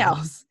somebody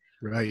else.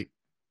 Right.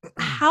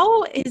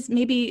 How is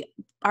maybe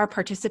our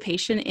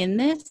participation in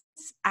this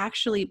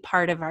actually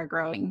part of our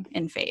growing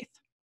in faith?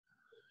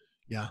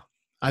 Yeah.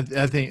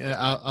 I think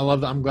I love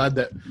that. I'm glad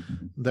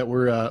that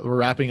we're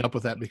wrapping up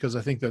with that, because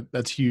I think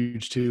that's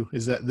huge too,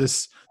 is that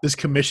this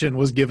commission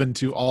was given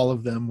to all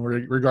of them,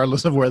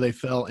 regardless of where they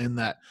fell in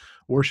that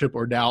worship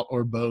or doubt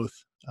or both.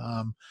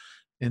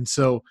 And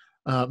so,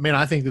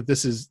 I think that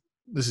this is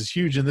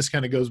huge. And this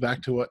kind of goes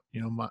back to what,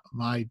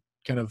 my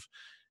kind of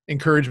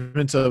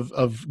encouragements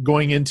of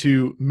going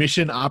into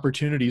mission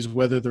opportunities,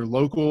 whether they're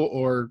local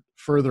or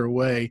further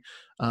away,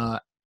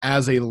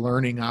 as a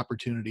learning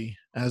opportunity,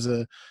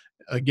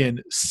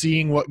 again,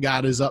 seeing what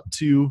God is up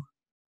to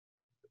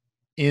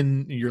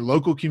in your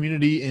local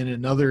community, in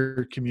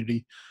another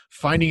community,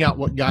 finding out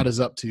what God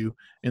is up to,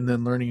 and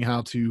then learning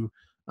how to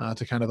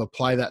kind of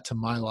apply that to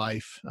my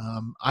life.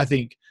 I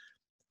think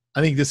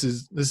this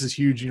is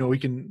huge. We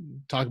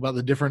can talk about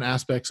the different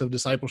aspects of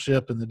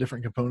discipleship and the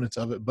different components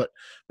of it, but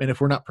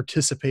if we're not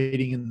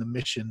participating in the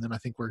mission, then I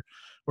think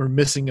we're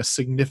missing a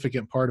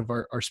significant part of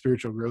our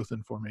spiritual growth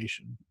and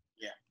formation.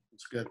 Yeah,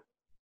 that's good.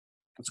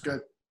 That's good.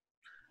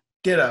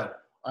 Ditto.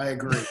 I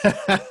agree.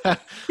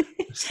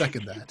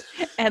 Second that.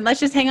 And let's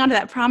just hang on to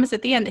that promise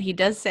at the end that he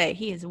does say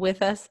he is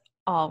with us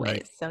always.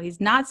 Right. So he's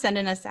not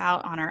sending us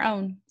out on our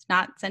own. He's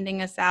not sending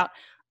us out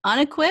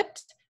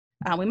unequipped.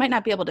 We might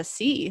not be able to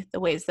see the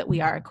ways that we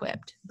are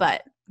equipped,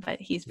 but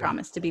he's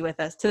promised to be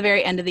with us to the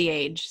very end of the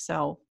age.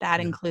 So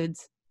that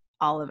includes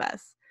all of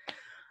us.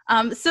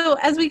 So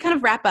as we kind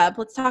of wrap up,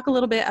 let's talk a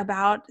little bit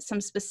about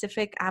some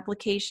specific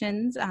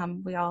applications.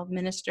 We all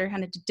minister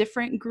kind of to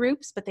different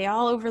groups, but they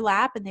all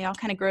overlap and they all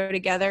kind of grow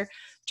together.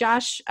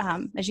 Josh,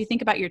 as you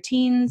think about your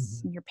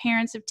teens, your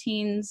parents of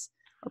teens,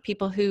 or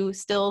people who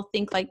still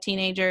think like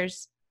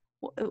teenagers,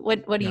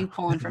 what are you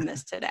pulling from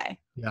this today?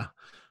 Yeah,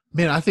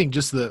 I think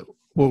just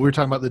what we were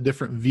talking about, the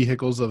different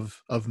vehicles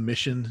of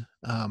mission.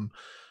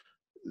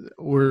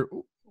 we're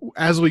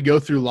as we go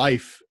through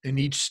life, in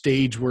each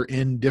stage, we're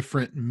in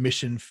different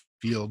mission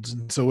fields.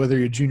 And so whether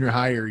you're junior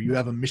high or you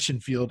have a mission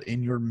field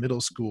in your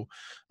middle school,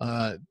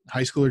 high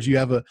schoolers, you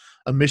have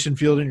a mission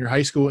field in your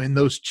high school, and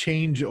those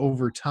change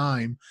over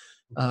time.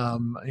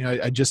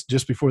 I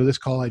just before this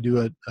call, I do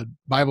a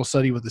Bible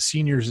study with the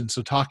seniors. And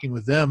so talking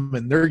with them,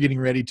 and they're getting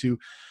ready to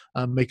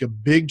make a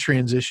big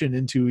transition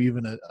into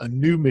even a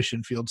new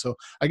mission field. So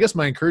I guess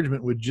my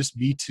encouragement would just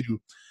be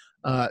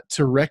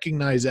to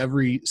recognize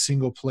every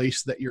single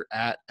place that you're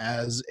at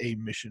as a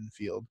mission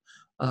field.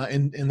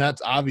 And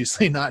that's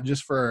obviously not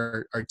just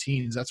for our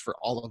teens, that's for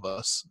all of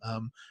us.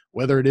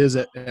 Whether it is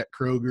at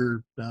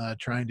Kroger,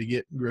 trying to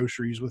get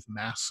groceries with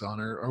masks on,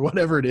 or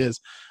whatever it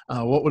is,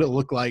 what would it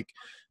look like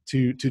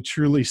to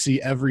truly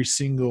see every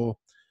single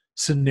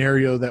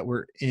scenario that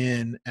we're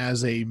in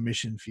as a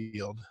mission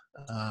field?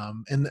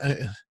 And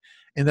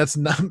that's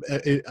not,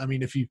 I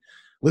mean, if you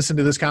listen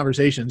to this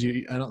conversations,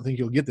 I don't think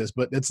you'll get this,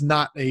 but it's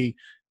not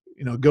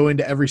go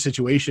into every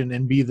situation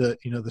and be the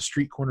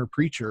street corner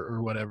preacher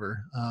or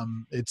whatever.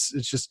 It's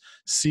just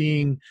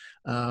seeing,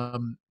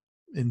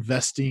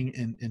 investing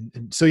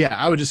in. So yeah,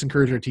 I would just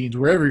encourage our teens,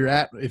 wherever you're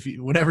at,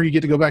 whenever you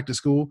get to go back to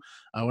school,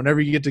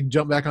 whenever you get to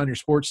jump back on your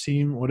sports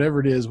team,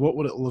 whatever it is, what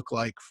would it look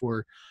like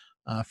for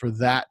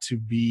that to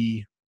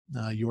be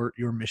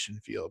your mission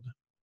field?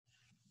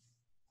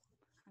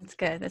 That's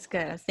good. That's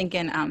good. I was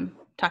thinking,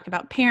 talk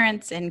about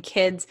parents and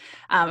kids.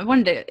 I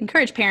wanted to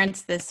encourage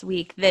parents this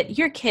week that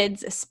your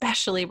kids,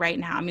 especially right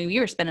now, I mean,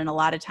 you were spending a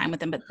lot of time with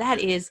them, but that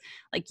is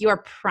like your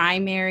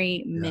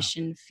primary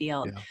mission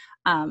field.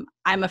 Yeah.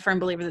 I'm a firm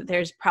believer that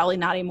there's probably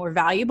not a more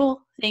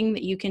valuable thing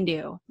that you can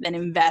do than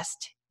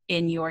invest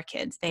in your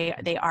kids.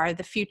 They are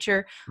the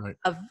future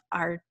of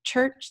our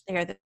church. They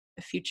are the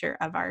future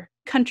of our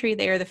country.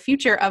 They are the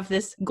future of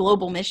this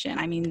global mission.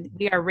 I mean,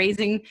 we are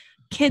raising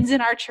kids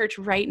in our church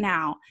right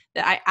now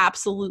that I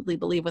absolutely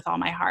believe with all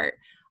my heart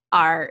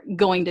are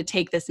going to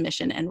take this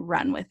mission and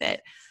run with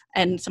it.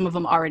 And some of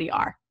them already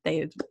are.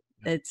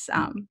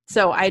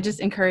 So I just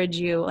encourage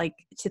you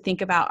to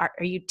think about,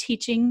 are you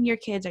teaching your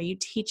kids? Are you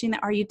teaching them?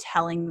 Are you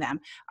telling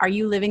them? Are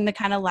you living the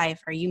kind of life?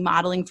 Are you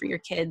modeling for your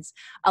kids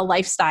a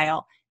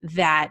lifestyle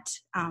that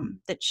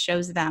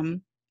shows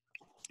them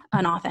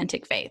an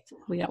authentic faith?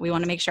 We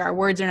want to make sure our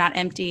words are not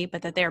empty,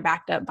 but that they're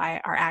backed up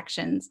by our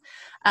actions.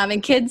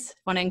 And kids,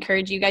 want to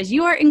encourage you guys,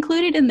 you are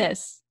included in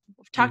this.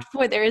 We've talked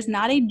before, there is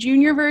not a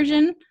junior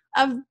version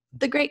of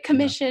the Great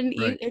Commission.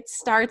 Yeah, right. It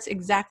starts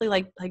exactly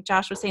like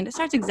Josh was saying, it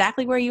starts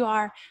exactly where you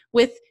are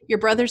with your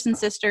brothers and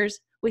sisters,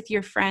 with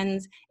your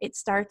friends. It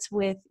starts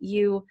with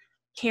you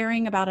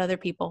caring about other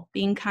people,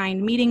 being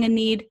kind, meeting a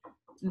need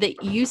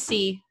that you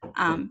see,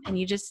 and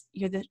you're just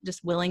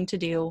willing to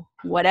do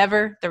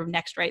whatever the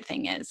next right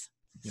thing is.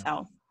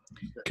 Yeah.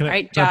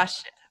 So,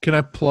 Josh. Can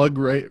I plug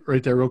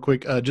right there real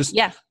quick?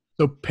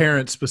 So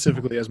parents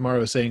specifically, as Mara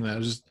was saying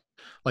that,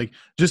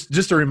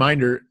 just a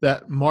reminder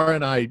that Mara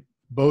and I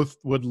both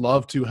would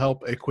love to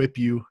help equip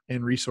you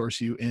and resource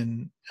you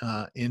in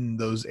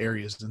those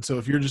areas. And so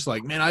if you're just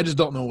like, man, I just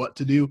don't know what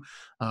to do,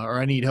 or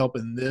I need help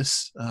in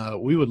this,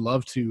 we would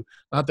love to,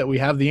 not that we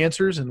have the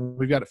answers and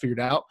we've got it figured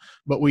out,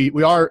 but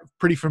we are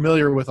pretty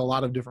familiar with a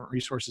lot of different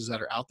resources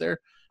that are out there.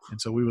 And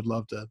so we would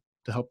love to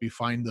help you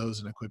find those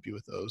and equip you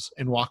with those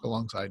and walk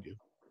alongside you.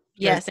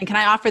 Yes. And can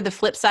I offer the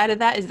flip side of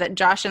that is that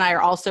Josh and I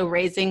are also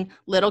raising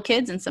little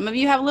kids, and some of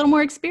you have a little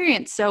more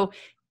experience. So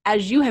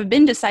as you have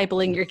been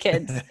discipling your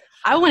kids,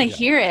 I want to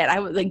hear it. I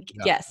would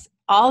yes,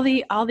 all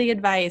the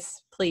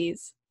advice,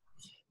 please.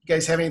 You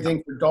guys have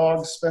anything for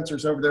dogs?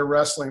 Spencer's over there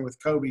wrestling with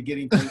Kobe,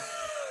 getting things.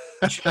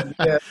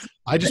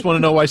 I just want to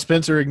know why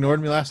Spencer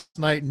ignored me last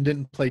night and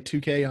didn't play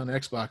 2K on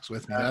Xbox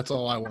with me. That's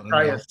all I want to know.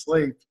 Probably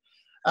asleep.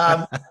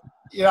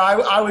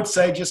 I would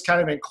say, just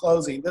kind of in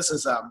closing, this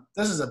is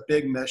a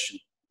big mission,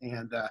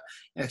 and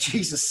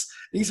Jesus,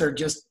 these are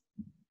just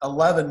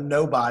 11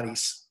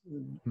 nobodies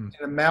in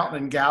a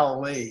mountain in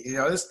Galilee.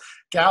 This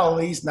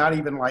Galilee's not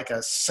even like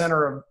a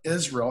center of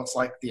Israel. It's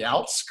like the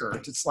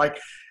outskirts. It's like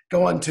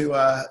going to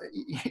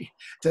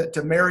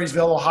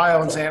Marysville,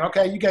 Ohio, and saying,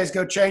 okay, you guys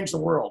go change the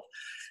world.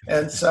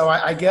 And so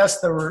I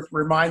guess the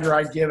reminder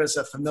I'd give is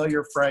a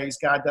familiar phrase: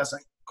 God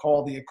doesn't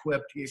call the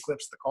equipped, he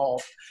equips the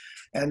called.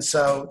 And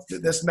so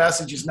this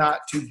message is not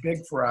too big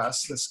for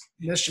us. This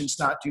mission's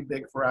not too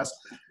big for us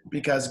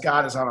because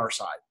God is on our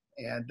side.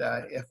 And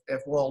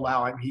if we'll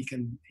allow him, he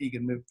can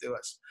move through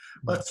us.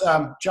 Let's,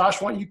 Josh,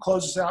 why don't you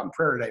close us out in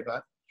prayer today,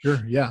 bud? Sure.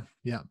 Yeah.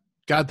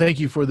 God, thank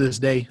you for this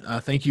day.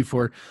 Thank you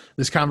for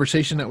this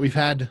conversation that we've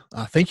had.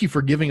 Thank you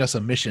for giving us a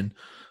mission.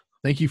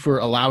 Thank you for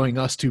allowing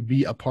us to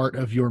be a part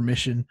of your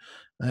mission.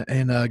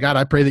 And God,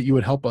 I pray that you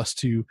would help us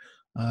to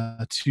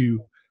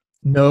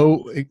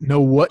know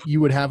what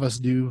you would have us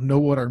do, know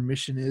what our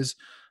mission is,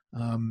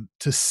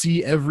 to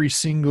see every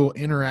single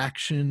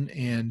interaction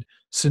and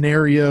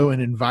scenario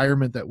and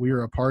environment that we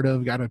are a part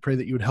of. God, I pray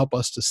that you would help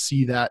us to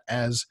see that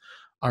as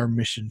our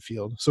mission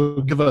field.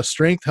 So give us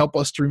strength. Help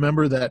us to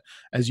remember that,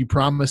 as you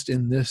promised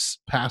in this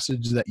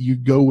passage, that you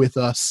go with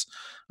us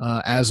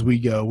as we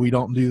go. We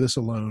don't do this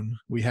alone.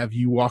 We have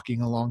you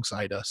walking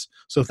alongside us.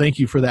 So thank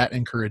you for that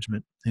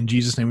encouragement. In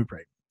Jesus' name we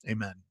pray.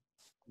 Amen.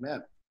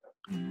 Amen.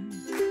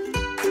 Mm.